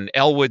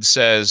Elwood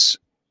says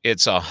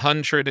it's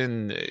 100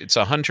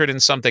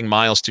 and something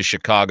miles to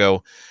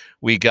Chicago.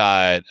 We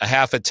got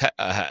half a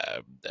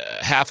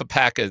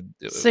pack of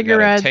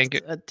cigarettes,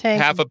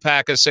 half a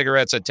pack of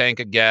cigarettes, a tank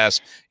of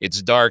gas.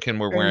 It's dark and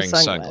we're wearing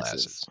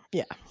sunglasses.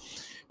 Yeah.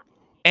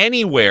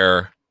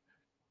 Anywhere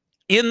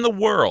in the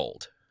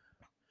world,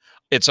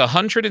 it's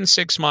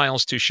 106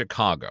 miles to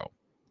Chicago.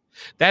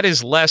 That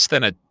is less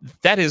than a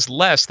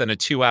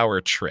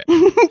 2-hour trip.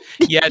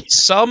 Yet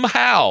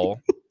somehow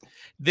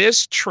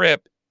this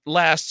trip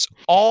lasts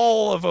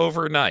all of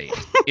overnight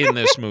in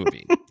this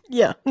movie.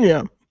 Yeah.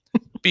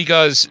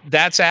 Because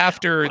that's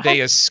after they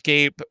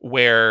escape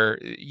where,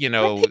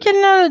 Aren't they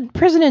getting out of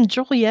prison in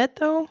Joliet,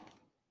 though?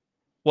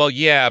 Well,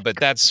 yeah, but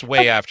that's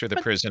way after the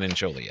prison in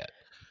Joliet.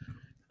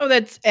 Oh,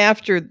 that's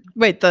after.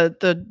 Wait, the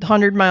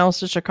 100 miles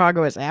to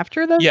Chicago is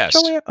after the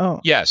Joliet? Oh.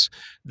 Yes.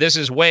 This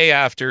is way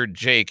after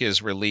Jake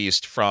is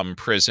released from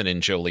prison in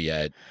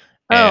Joliet.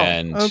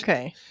 And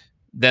okay.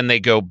 Then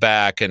they go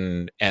back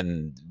and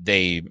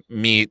they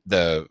meet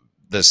the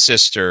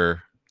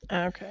sister.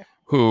 Okay.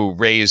 Who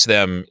raised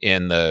them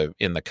in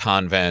the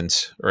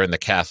convent or in the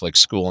Catholic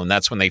school. And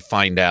that's when they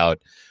find out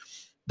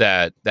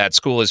that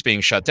school is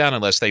being shut down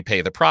unless they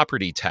pay the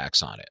property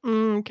tax on it.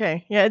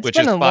 Okay. Yeah, it's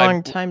been a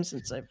long time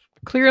since I've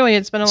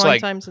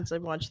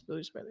watched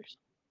Blues Brothers.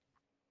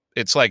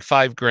 It's like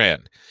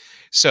 $5,000.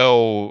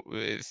 So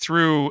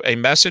through a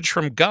message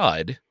from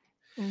God,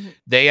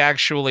 they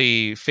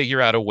actually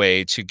figure out a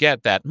way to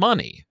get that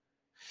money.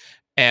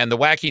 And the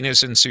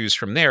wackiness ensues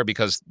from there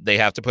because they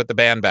have to put the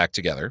band back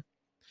together.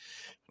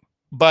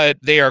 But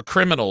they are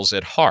criminals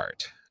at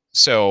heart.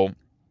 So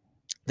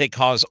they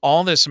cause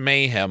all this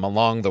mayhem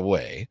along the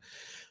way.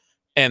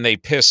 And they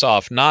piss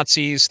off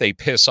Nazis. They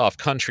piss off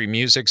country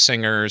music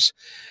singers.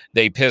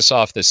 They piss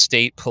off the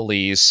state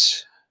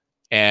police.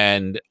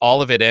 And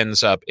all of it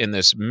ends up in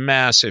this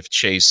massive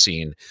chase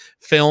scene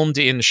filmed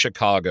in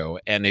Chicago.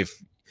 And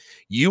if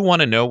you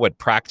want to know what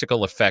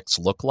practical effects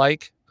look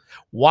like,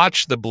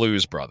 watch The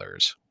Blues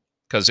Brothers,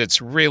 because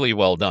it's really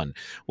well done.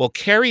 Well,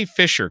 Carrie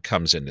Fisher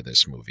comes into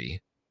this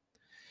movie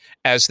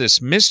as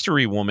this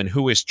mystery woman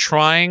who is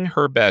trying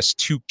her best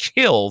to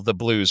kill the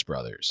Blues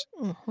Brothers.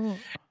 Mm-hmm.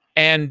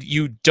 And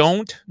you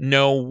don't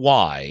know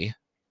why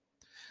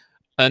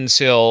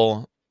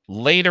until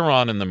later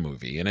on in the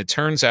movie. And it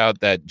turns out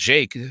that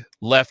Jake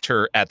left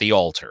her at the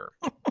altar.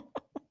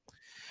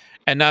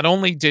 And not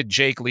only did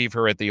Jake leave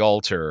her at the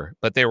altar,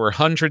 but there were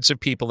hundreds of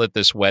people at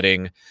this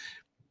wedding.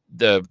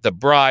 The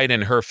bride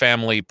and her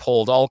family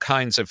pulled all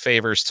kinds of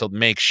favors to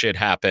make shit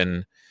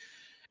happen.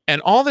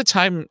 And all the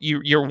time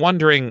you're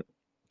wondering,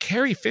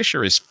 Carrie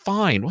Fisher is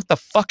fine. What the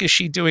fuck is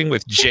she doing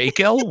with Jake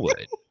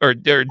Elwood or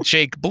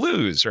Jake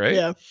Blues, right?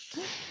 Yeah.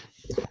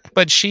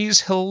 But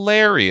she's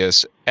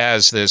hilarious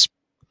as this,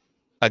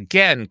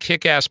 again,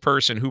 kick-ass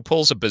person who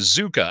pulls a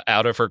bazooka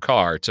out of her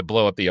car to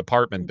blow up the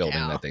apartment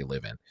building that they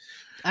live in.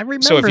 I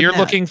remember. So if you're that.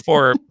 looking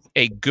for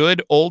a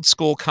good old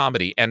school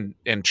comedy, and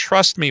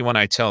trust me when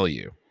I tell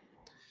you,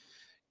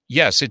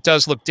 yes, it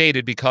does look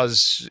dated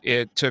because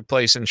it took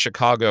place in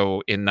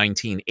Chicago in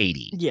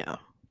 1980. Yeah.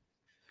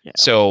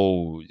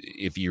 So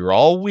if you're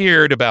all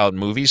weird about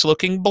movies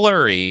looking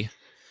blurry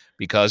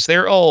because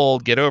they're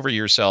old, get over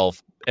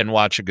yourself and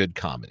watch a good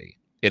comedy.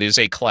 It is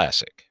a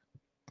classic.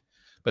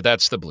 But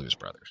that's The Blues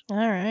Brothers. All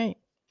right.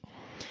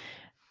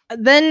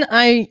 Then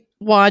I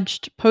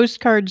watched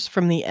Postcards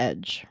from the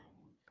Edge,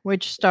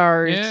 which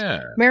stars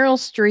Meryl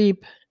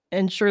Streep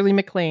and Shirley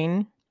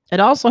MacLaine. It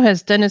also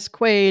has Dennis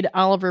Quaid,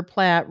 Oliver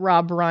Platt,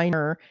 Rob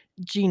Reiner,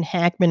 Gene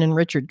Hackman, and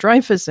Richard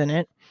Dreyfuss in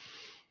it.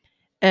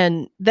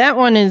 And that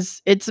one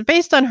it's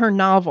based on her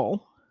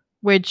novel,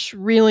 which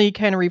really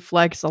kind of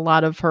reflects a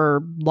lot of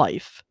her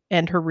life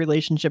and her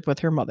relationship with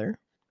her mother.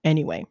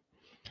 Anyway,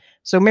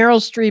 so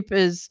Meryl Streep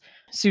is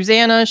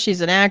Susanna.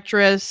 She's an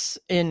actress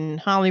in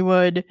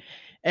Hollywood,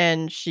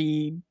 and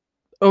she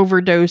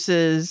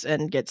overdoses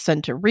and gets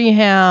sent to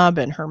rehab.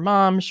 And her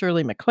mom,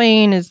 Shirley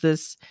MacLaine, is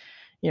this,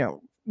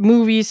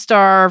 movie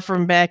star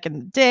from back in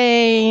the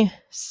day,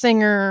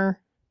 singer,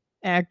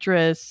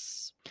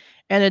 actress.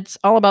 And it's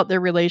all about their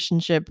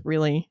relationship,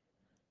 really,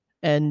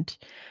 and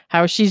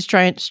how she's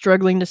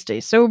struggling to stay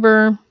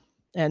sober.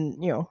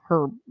 And,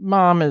 her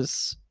mom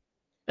is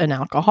an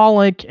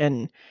alcoholic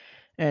and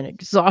an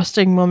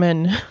exhausting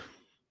woman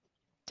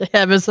to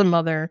have as a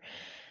mother,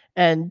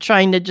 and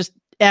trying to just,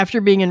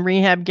 after being in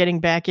rehab, getting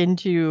back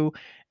into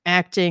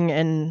acting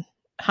in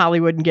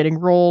Hollywood and getting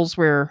roles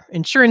where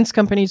insurance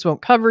companies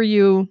won't cover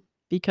you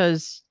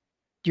because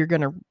you're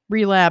going to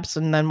relapse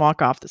and then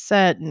walk off the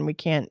set, and we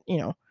can't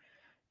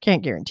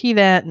guarantee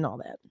that and all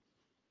that.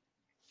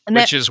 And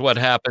which is what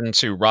happened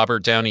to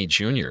Robert Downey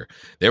Jr.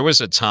 There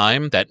was a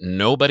time that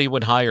nobody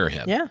would hire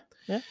him.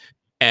 Yeah.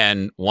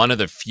 And one of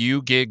the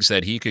few gigs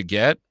that he could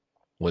get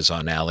was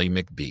on Ally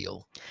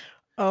McBeal.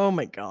 Oh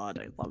my God,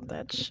 I love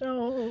that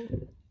show.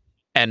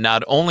 And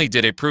not only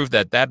did it prove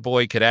that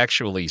boy could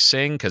actually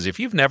sing, because if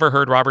you've never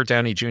heard Robert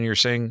Downey Jr.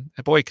 sing,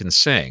 that boy can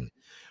sing,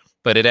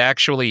 but it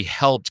actually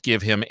helped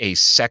give him a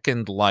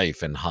second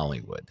life in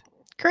Hollywood.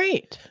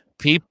 Great.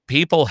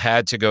 People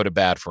had to go to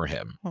bat for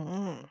him.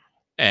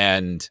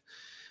 And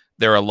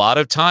there are a lot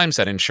of times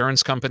that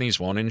insurance companies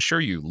won't insure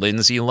you.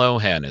 Lindsay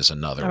Lohan is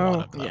another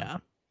one of them. Yeah.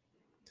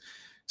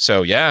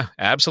 So, yeah,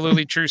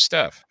 absolutely true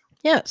stuff.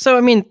 Yeah. So,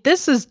 I mean,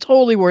 this is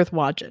totally worth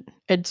watching.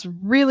 It's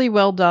really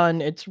well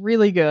done. It's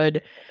really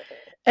good.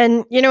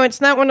 And,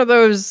 it's not one of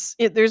those,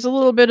 there's a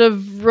little bit of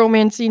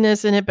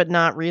romanciness in it, but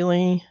not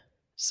really.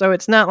 So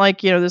it's not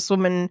like, this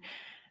woman,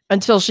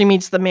 until she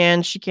meets the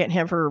man, she can't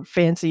have her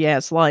fancy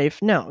ass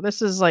life. No,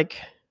 this is like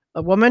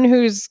a woman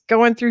who's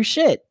going through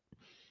shit.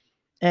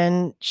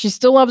 And she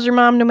still loves her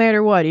mom no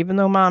matter what, even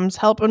though mom's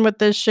helping with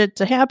this shit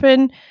to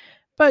happen.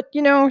 But,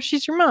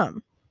 she's your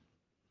mom.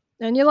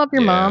 And you love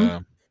your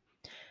mom.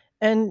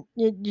 And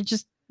you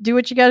just do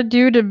what you got to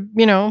do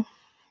to,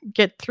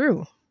 get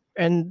through.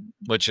 And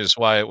which is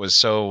why it was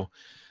so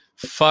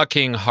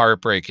fucking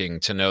heartbreaking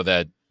to know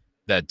that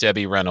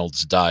Debbie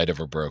Reynolds died of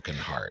a broken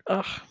heart. Oh,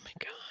 my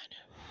God.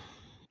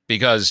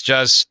 Because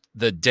just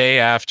the day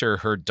after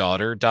her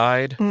daughter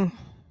died,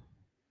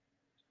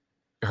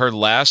 her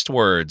last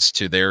words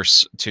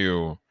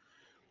to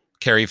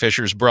Carrie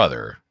Fisher's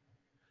brother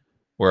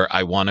were,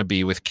 "I want to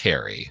be with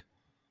Carrie."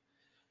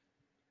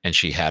 And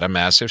she had a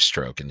massive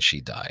stroke and she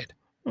died.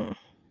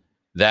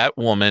 That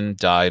woman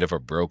died of a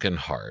broken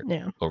heart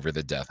over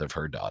the death of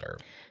her daughter.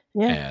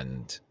 Yeah.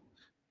 And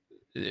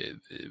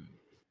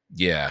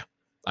yeah,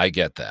 I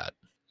get that.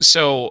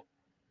 So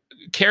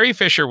Carrie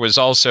Fisher was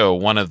also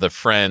one of the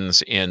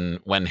friends in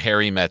When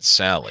Harry Met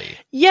Sally.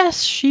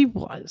 Yes, she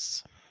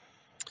was.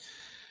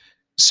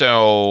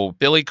 So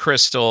Billy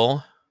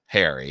Crystal,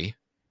 Harry,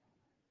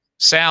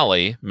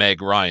 Sally,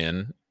 Meg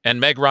Ryan, and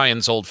Meg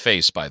Ryan's old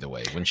face, by the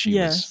way, when she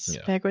was,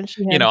 Yes, back when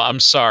she had I'm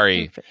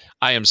sorry. her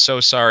I am so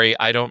sorry.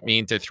 I don't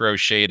mean to throw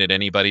shade at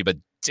anybody, but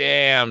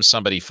damn,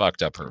 somebody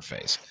fucked up her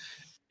face.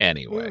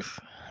 Anyway, Oof.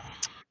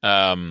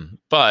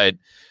 but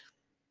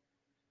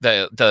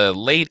the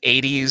late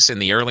 80s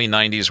and the early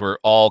 90s were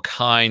all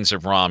kinds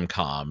of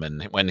rom-com,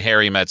 and When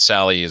Harry Met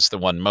Sally is the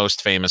one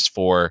most famous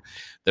for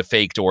the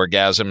faked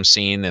orgasm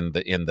scene in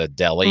the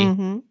deli.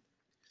 Mm-hmm.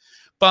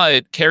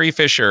 But Carrie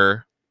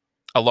Fisher,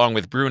 along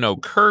with Bruno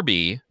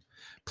Kirby,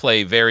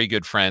 play very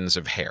good friends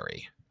of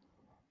Harry.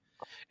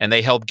 And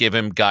they help give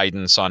him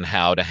guidance on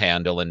how to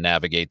handle and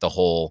navigate the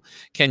whole,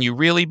 can you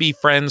really be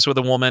friends with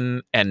a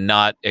woman and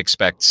not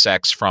expect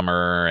sex from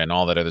her and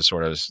all that other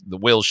sort of,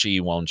 will she,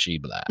 won't she,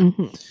 blah.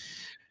 Mm-hmm.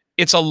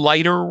 It's a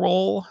lighter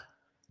role,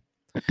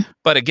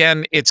 but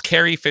again, it's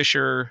Carrie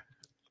Fisher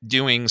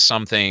doing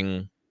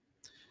something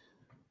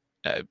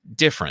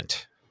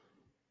different.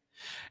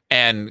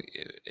 And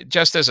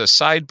just as a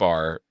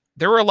sidebar,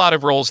 there were a lot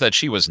of roles that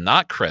she was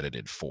not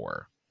credited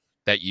for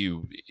that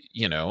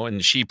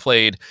and she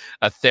played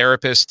a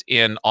therapist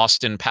in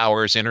Austin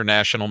Powers'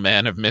 International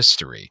Man of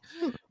Mystery,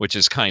 which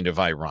is kind of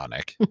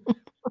ironic,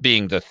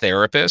 being the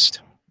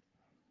therapist.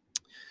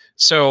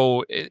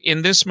 So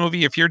in this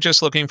movie, if you're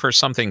just looking for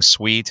something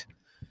sweet,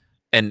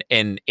 an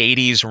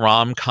 80s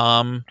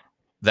rom-com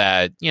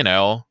that,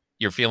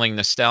 you're feeling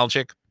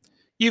nostalgic,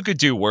 you could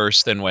do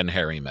worse than When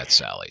Harry Met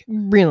Sally.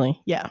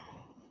 Really? Yeah.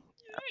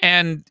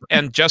 And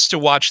just to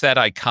watch that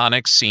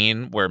iconic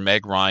scene where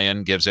Meg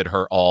Ryan gives it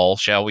her all,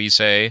 shall we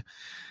say,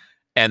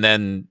 and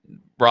then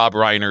Rob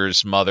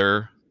Reiner's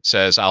mother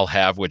says, "I'll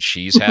have what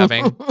she's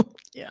having."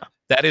 Yeah.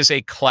 That is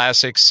a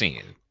classic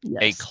scene.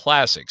 Yes. A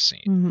classic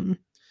scene. Mm-hmm.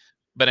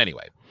 But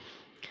anyway.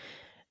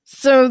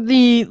 So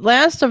the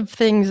last of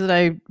things that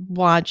I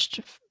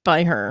watched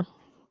by her,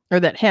 or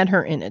that had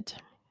her in it,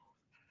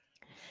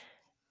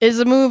 is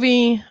a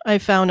movie I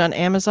found on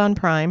Amazon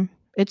Prime.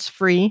 It's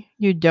free.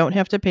 You don't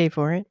have to pay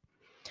for it.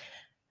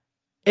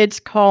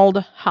 It's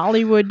called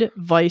Hollywood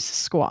Vice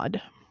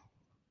Squad.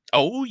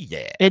 Oh,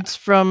 yeah. It's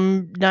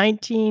from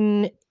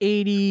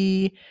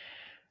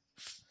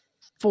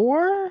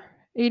 1984,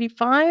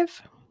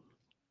 85.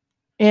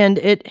 And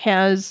it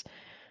has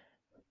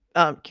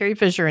Carrie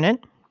Fisher in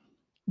it.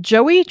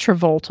 Joey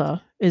Travolta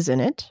is in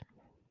it.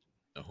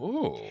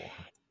 Oh.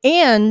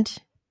 And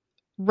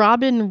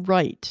Robin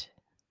Wright,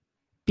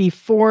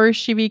 before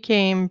she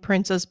became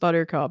Princess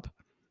Buttercup,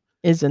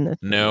 is in this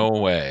No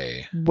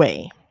movie.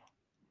 way.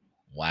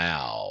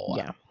 Wow.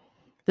 Yeah.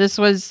 This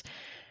was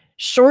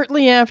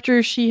shortly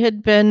after she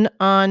had been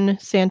on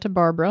Santa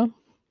Barbara,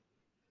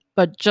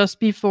 but just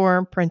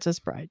before Princess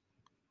Bride.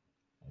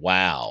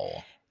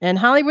 Wow. And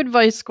Hollywood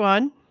Vice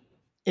Squad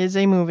is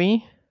a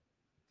movie.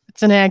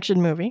 It's an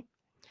action movie.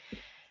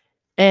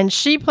 And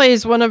she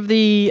plays one of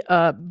the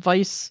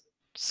Vice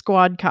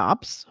Squad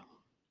cops,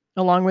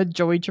 along with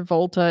Joey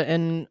Travolta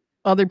and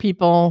other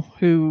people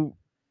who,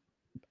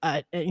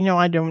 I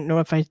don't know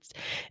if I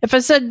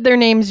said their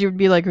names, you would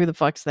be like, who the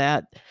fuck's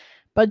that?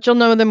 But you'll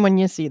know them when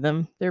you see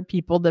them. They're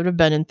people that have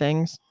been in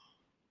things.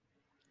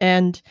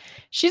 And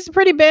she's a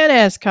pretty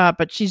badass cop,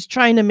 but she's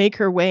trying to make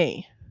her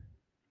way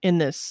in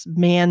this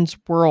man's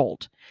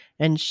world.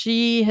 And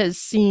she has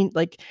seen,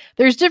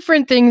 there's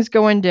different things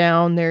going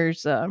down.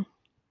 There's a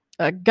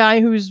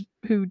guy who's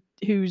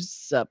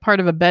part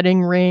of a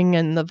betting ring,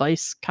 and the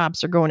vice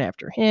cops are going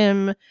after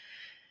him.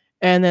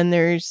 And then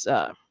there's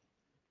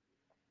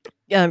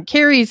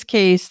Carrie's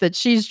case that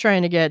she's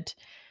trying to get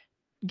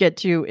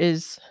to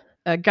is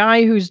a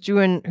guy who's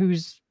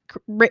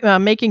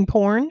making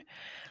porn,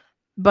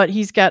 but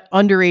he's got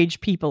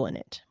underage people in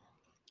it.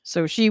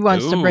 So she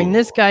wants to bring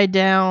this guy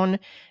down,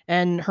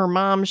 and her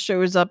mom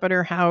shows up at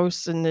her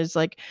house and is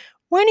like,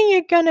 when are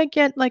you gonna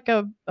get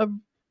a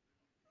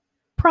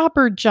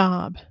proper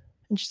job?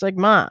 And she's like,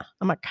 Ma,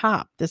 I'm a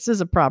cop. This is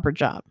a proper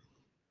job.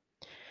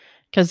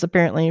 Because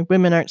apparently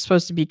women aren't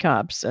supposed to be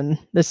cops, and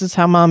this is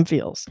how mom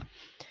feels.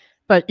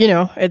 But,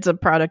 it's a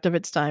product of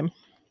its time.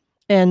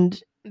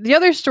 And the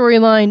other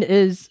storyline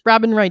is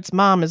Robin Wright's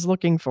mom is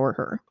looking for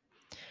her.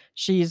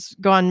 She's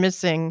gone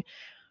missing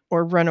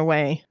or run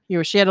away.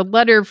 She had a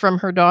letter from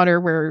her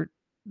daughter where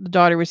the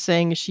daughter was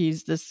saying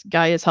this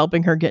guy is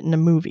helping her get into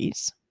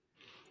movies.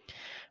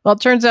 Well,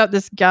 it turns out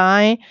this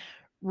guy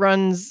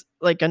runs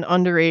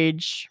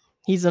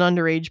he's an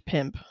underage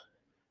pimp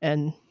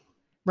and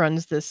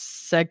runs this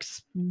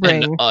sex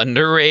ring. An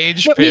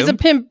underage pimp? He's a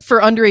pimp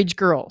for underage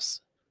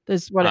girls.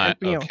 This is what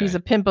okay. He's a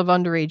pimp of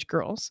underage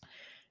girls.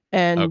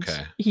 And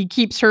he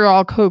keeps her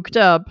all coked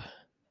up.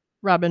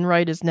 Robin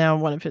Wright is now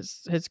one of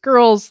his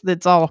girls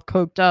that's all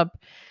coked up,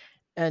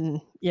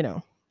 and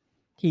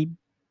he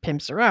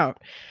pimps her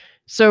out.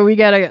 So we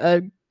got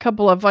a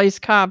couple of vice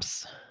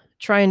cops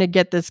trying to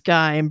get this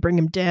guy and bring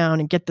him down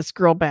and get this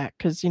girl back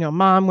because,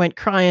 mom went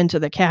crying to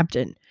the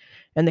captain.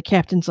 And the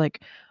captain's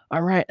like,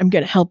 all right, I'm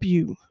going to help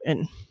you.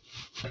 And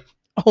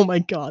oh my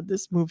God,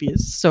 this movie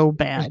is so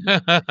bad.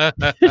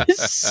 It is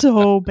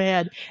so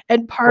bad.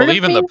 And part Well, of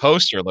even me, the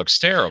poster looks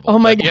terrible. oh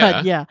my but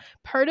God, yeah.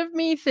 Part of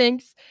me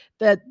thinks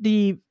that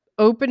the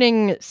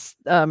opening,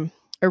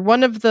 or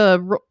one of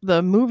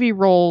the movie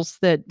roles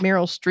that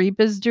Meryl Streep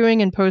is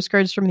doing in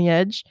Postcards from the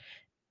Edge,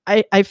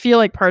 I feel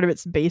like part of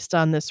it's based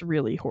on this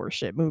really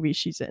horseshit movie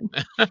she's in.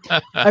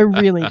 I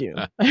really do.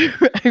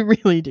 I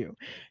really do.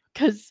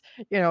 Because,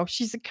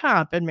 she's a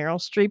cop and Meryl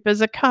Streep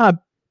is a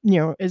cop,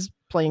 is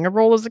playing a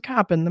role as a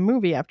cop in the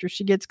movie after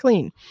she gets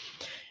clean.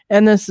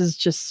 And this is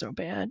just so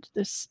bad.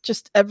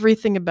 Just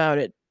everything about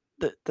it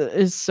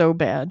is so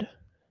bad.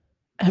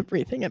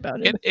 Everything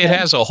about it. it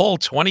has a whole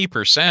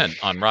 20%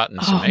 on Rotten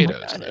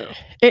Tomatoes, though.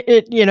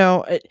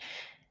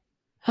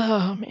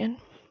 Oh man.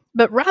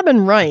 But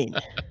Robin Wright,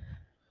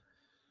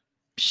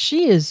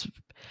 she is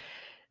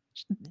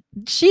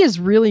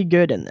really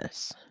good in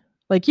this.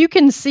 Like, you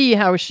can see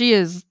how she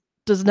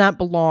does not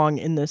belong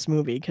in this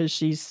movie because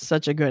she's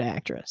such a good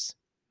actress.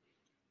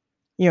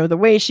 The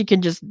way she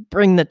can just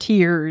bring the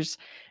tears,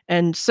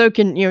 and so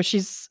can,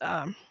 she's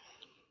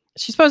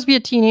supposed to be a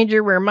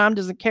teenager where mom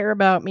doesn't care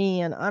about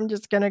me and I'm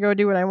just going to go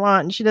do what I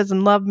want and she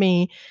doesn't love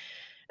me.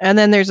 And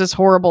then there's this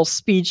horrible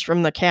speech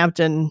from the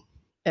captain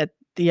at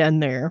the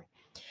end there.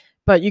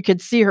 But you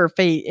could see her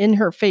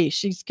face.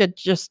 She's got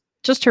just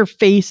her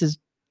face is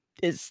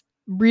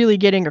really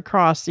getting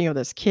across,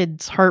 this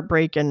kid's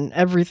heartbreak and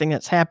everything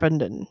that's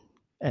happened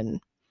and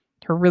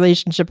her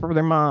relationship with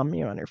her mom,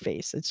 on her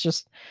face. It's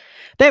just,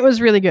 that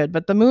was really good.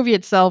 But the movie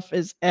itself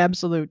is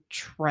absolute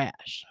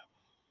trash.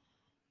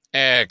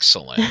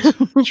 Excellent.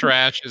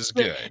 Trash is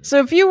good. So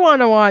if you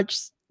want to watch,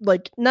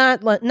 like,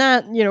 not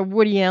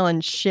Woody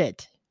Allen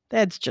shit,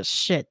 that's just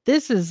shit.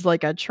 This is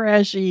like a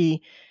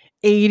trashy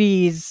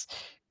 80s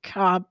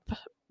cop,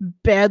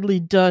 badly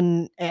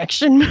done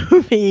action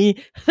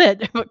movie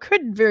that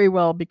could very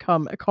well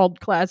become a cult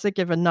classic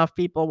if enough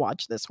people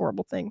watch this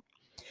horrible thing.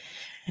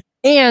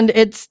 And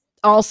it's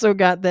also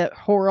got that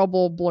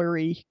horrible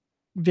blurry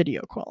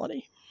video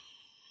quality.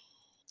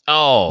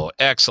 Oh,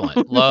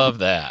 excellent. Love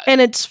that.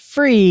 And it's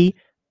free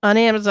on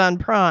Amazon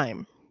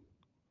Prime.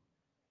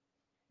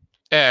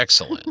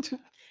 Excellent.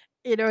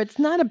 It's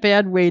not a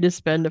bad way to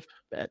spend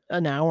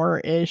an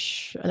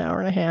hour-ish, an hour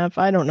and a half.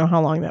 I don't know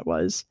how long that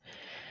was.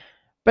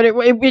 But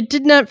it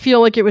did not feel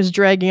like it was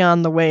dragging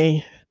on the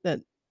way that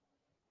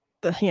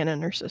the Hannah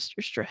and her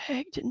sisters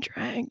dragged and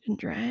dragged and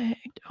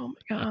dragged. Oh my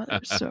God,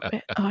 that was so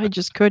bad. I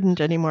just couldn't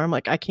anymore. I'm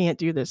like, I can't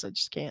do this. I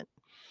just can't.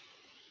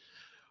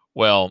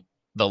 Well,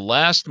 the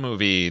last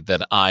movie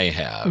that I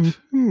have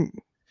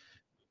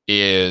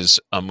is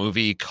a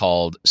movie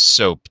called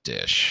Soap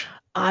Dish.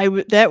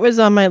 That was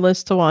on my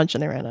list to watch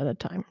and I ran out of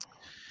time.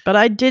 But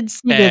I did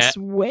see this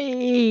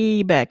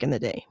way back in the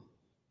day.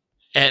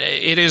 And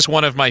it is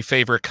one of my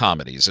favorite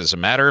comedies. As a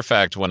matter of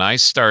fact, when I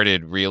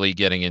started really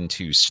getting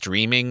into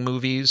streaming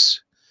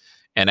movies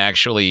and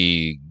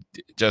actually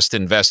just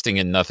investing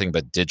in nothing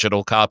but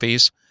digital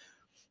copies,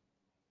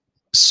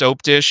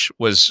 Soap Dish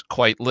was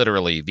quite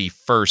literally the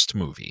first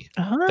movie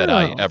that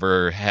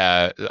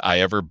I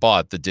ever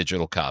bought the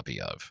digital copy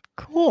of.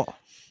 Cool.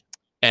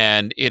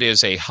 And it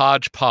is a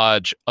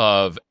hodgepodge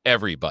of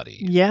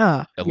everybody.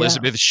 Yeah.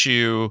 Elizabeth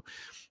Shue,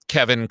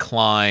 Kevin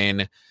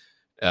Kline,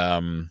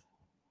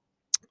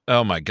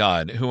 oh my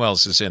God, who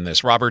else is in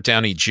this? Robert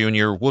Downey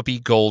Jr.,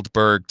 Whoopi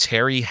Goldberg,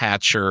 Terry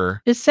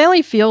Hatcher. Is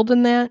Sally Field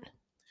in that?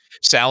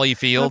 Sally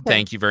Field,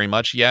 thank you very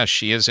much. Yes,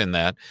 she is in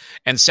that.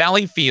 And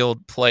Sally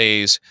Field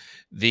plays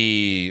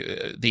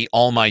the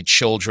All My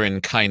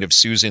Children kind of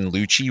Susan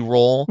Lucci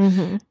role,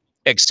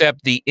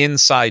 except the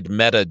inside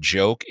meta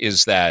joke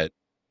is that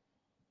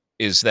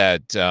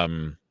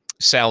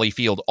Sally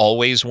Field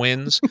always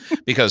wins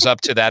because up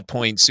to that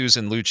point,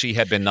 Susan Lucci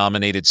had been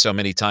nominated so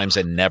many times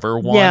and never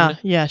won.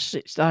 Yeah.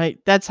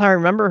 That's how I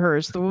remember her.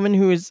 Is the woman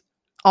who is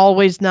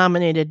always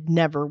nominated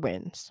never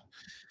wins.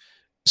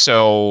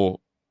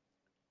 So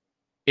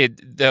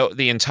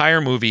the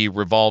entire movie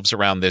revolves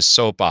around this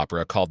soap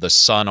opera called The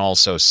Sun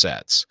Also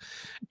Sets.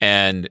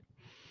 And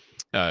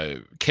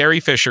Carrie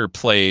Fisher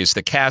plays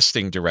the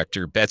casting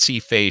director, Betsy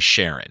Faye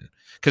Sharon.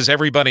 Because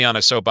everybody on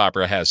a soap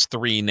opera has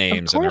three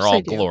names and they're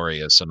all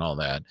glorious and all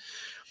that.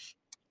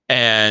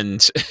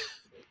 And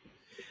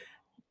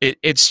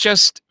it's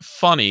just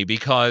funny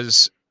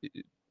because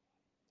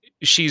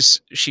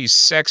she's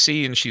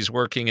sexy and she's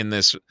working in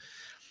this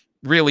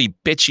really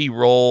bitchy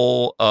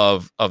role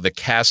of the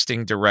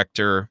casting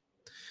director.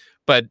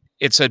 But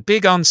it's a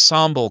big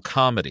ensemble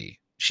comedy.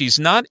 She's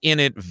not in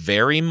it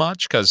very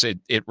much because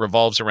it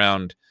revolves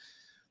around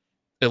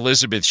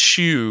Elizabeth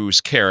Shue's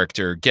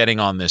character getting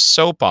on this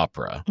soap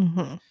opera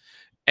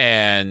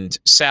and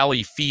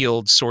Sally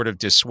Field sort of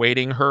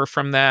dissuading her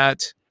from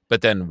that,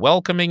 but then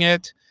welcoming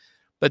it.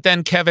 But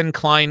then Kevin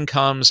Kline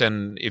comes,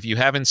 and if you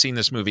haven't seen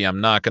this movie, I'm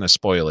not going to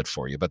spoil it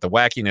for you, but the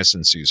wackiness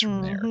ensues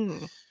from there.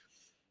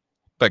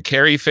 But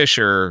Carrie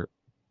Fisher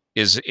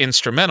is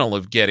instrumental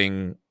of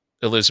getting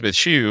Elizabeth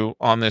Shue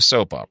on this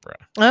soap opera.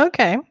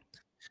 Okay.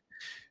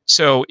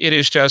 So it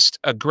is just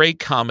a great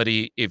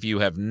comedy if you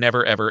have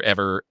never, ever,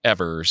 ever,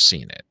 ever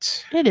seen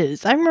it. It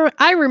is.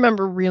 I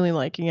remember really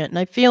liking it, and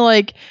I feel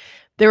like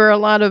there were a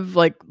lot of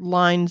like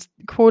lines,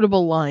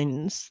 quotable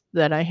lines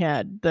that I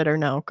had that are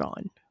now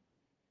gone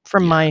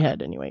from my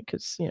head anyway,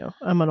 because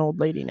I'm an old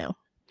lady now.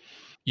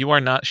 You are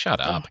not. Shut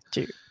up. Oh,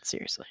 dude,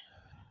 seriously.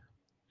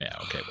 Yeah,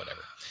 okay,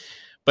 whatever.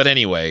 But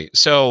anyway,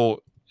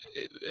 so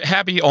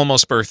happy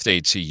almost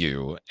birthday to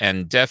you,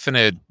 and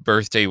definite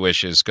birthday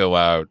wishes go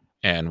out,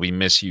 and we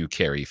miss you,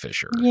 Carrie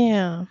Fisher.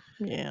 Yeah.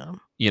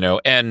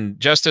 And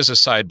just as a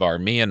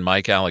sidebar, me and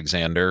Mike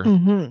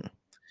Alexander,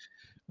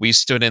 we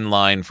stood in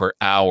line for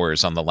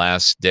hours on the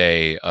last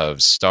day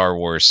of Star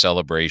Wars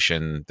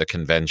Celebration, the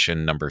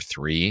convention number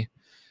 3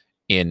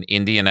 in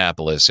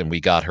Indianapolis, and we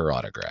got her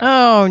autograph.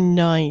 Oh,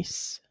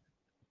 nice.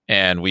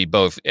 And we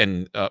both,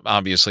 and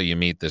obviously you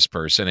meet this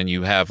person and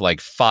you have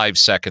like 5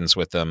 seconds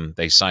with them.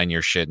 They sign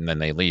your shit and then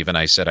they leave. And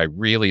I said, I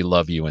really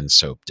love you in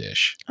Soap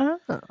Dish. Oh.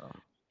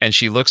 And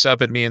she looks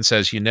up at me and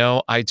says,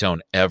 I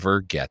don't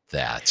ever get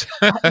that.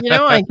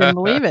 I can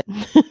believe it.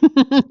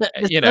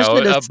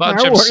 A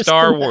bunch of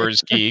Star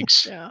Wars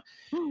geeks. Yeah.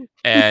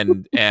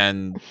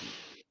 And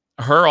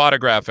her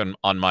autograph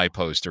on my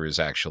poster is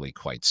actually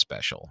quite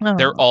special. Oh.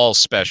 They're all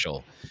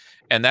special.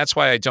 And that's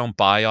why I don't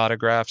buy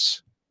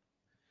autographs.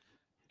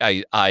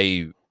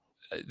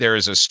 There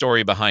is a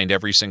story behind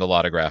every single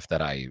autograph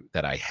that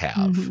I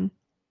have.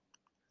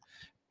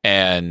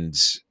 And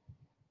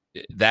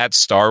that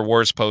Star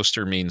Wars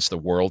poster means the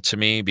world to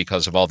me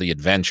because of all the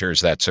adventures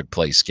that took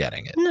place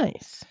getting it.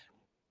 Nice.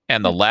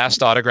 And the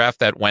last autograph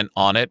that went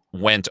on it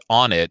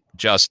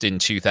just in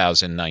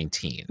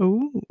 2019.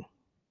 Ooh.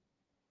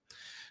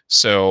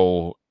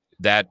 So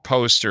that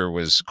poster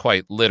was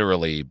quite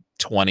literally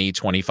 20,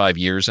 25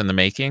 years in the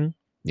making.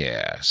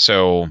 Yeah.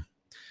 So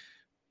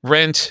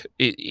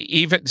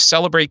even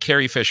celebrate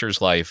Carrie Fisher's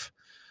life.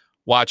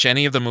 Watch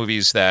any of the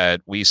movies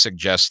that we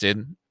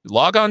suggested.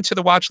 Log on to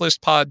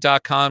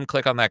thewatchlistpod.com,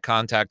 click on that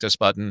contact us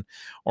button,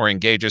 or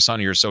engage us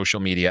on your social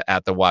media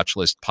at the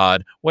Watchlist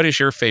Pod. What is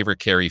your favorite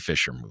Carrie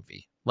Fisher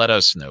movie? Let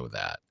us know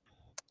that.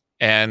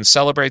 And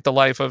celebrate the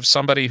life of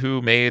somebody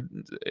who made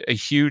a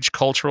huge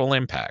cultural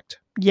impact.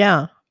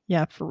 Yeah,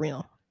 for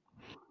real.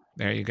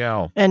 There you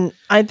go. And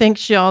I think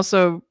she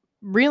also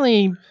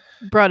really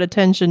brought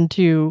attention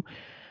to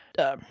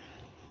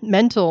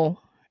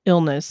mental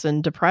illness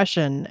and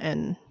depression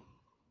and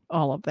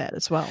all of that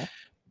as well.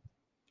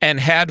 And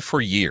had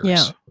for years.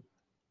 Yeah.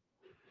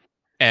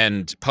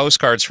 And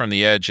Postcards from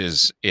the Edge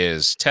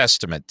is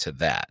testament to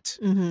that.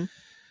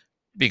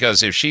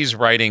 Because if she's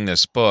writing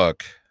this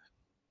book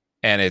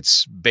and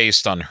it's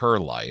based on her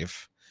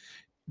life,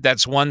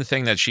 that's one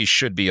thing that she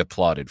should be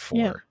applauded for.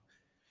 Yeah.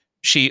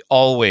 She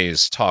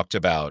always talked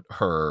about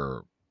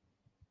her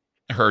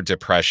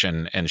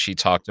depression, and she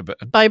talked about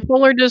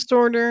bipolar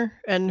disorder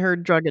and her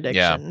drug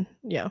addiction.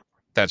 Yeah.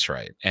 That's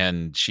right.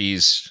 And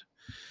she's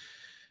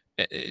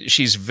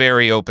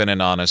very open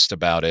and honest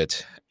about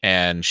it,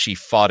 and she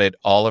fought it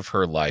all of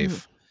her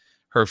life.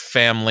 Her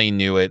family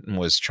knew it and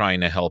was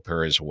trying to help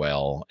her as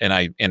well.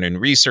 And in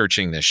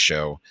researching this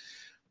show,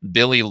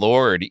 Billy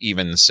Lord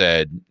even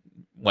said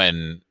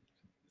when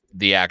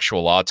the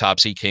actual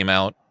autopsy came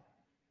out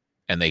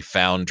and they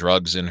found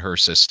drugs in her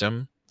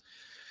system,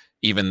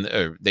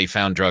 even they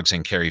found drugs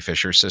in Carrie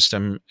Fisher's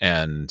system,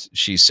 and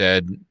she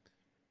said,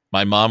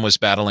 my mom was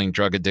battling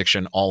drug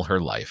addiction all her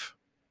life.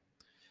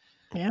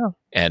 Yeah.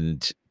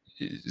 And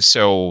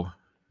so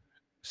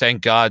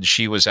thank God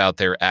she was out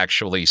there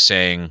actually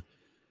saying,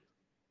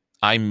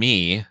 I'm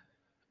me.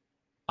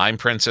 I'm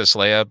Princess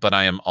Leia, but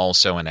I am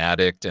also an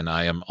addict and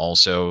I am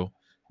also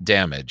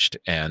damaged,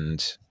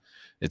 and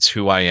it's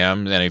who I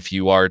am. And if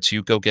you are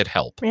too, go get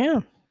help.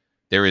 Yeah.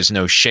 There is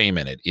no shame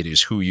in it. It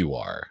is who you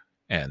are.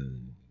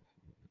 And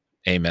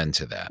amen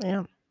to that.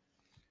 Yeah.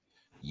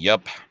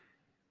 Yep.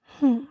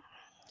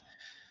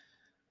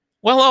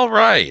 Well, all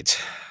right.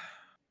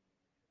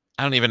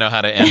 I don't even know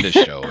how to end a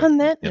show. On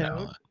that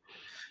note.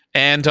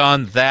 And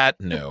on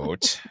that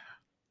note,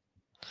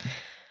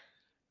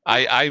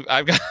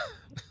 I've got.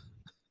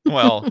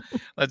 Well,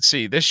 let's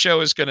see. This show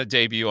is going to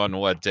debut on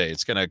what day?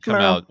 It's going to come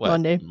out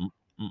Monday.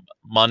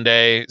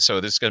 Monday. So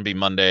this is going to be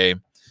Monday.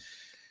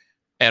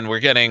 And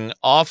we're getting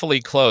awfully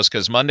close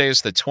because Monday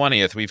is the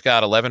 20th. We've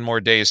got 11 more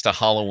days to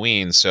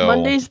Halloween. So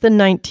Monday's the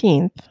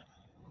 19th.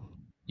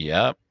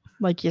 Yep.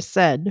 Like you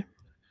said.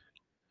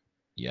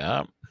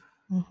 Yep.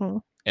 Mm-hmm.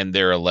 And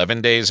they're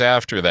 11 days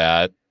after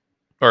that,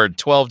 or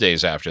 12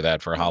 days after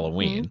that for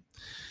Halloween. Mm-hmm.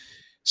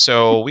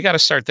 So we got to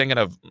start thinking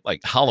of like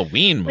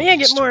Halloween movies. Yeah,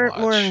 get more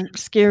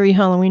scary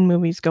Halloween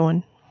movies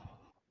going.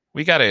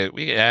 We got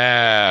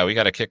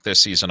to kick this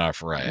season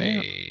off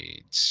right. Yeah.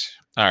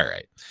 All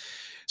right.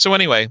 So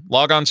anyway,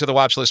 log on to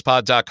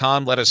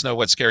thewatchlistpod.com. Let us know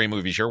what scary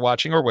movies you're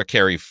watching or what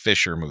Carrie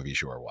Fisher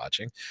movies you are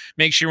watching.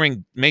 Make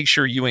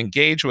sure you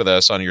engage with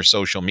us on your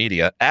social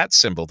media at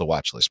 @the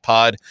Watchlist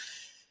Pod.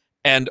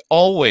 And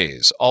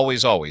always,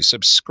 always, always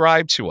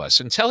subscribe to us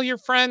and tell your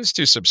friends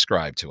to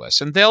subscribe to us.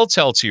 And they'll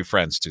tell two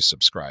friends to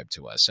subscribe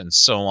to us, and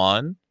so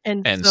on,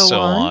 And and so so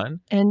on. on,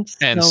 And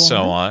and so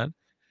so on.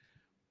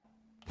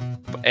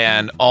 on.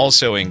 And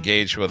also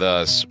engage with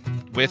us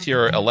with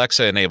your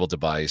Alexa-enabled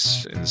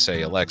device and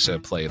say, Alexa,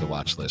 play the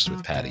Watch List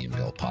with Patty and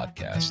Bill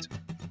podcast.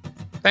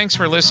 Thanks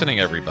for listening,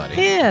 everybody.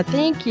 Yeah,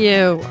 thank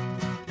you.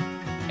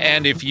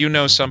 And if you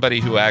know somebody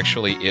who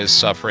actually is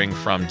suffering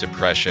from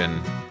depression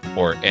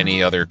or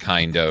any other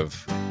kind of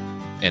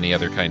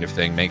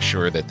thing, make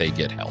sure that they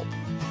get help.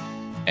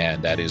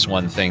 And that is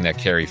one thing that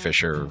Carrie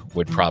Fisher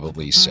would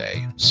probably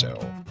say. So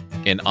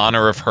in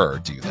honor of her,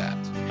 do that.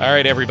 All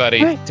right,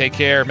 everybody. Right. Take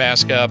care,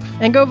 mask up.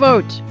 And go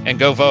vote. And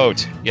go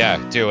vote. Yeah,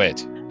 do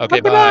it.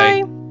 Okay,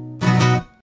 bye.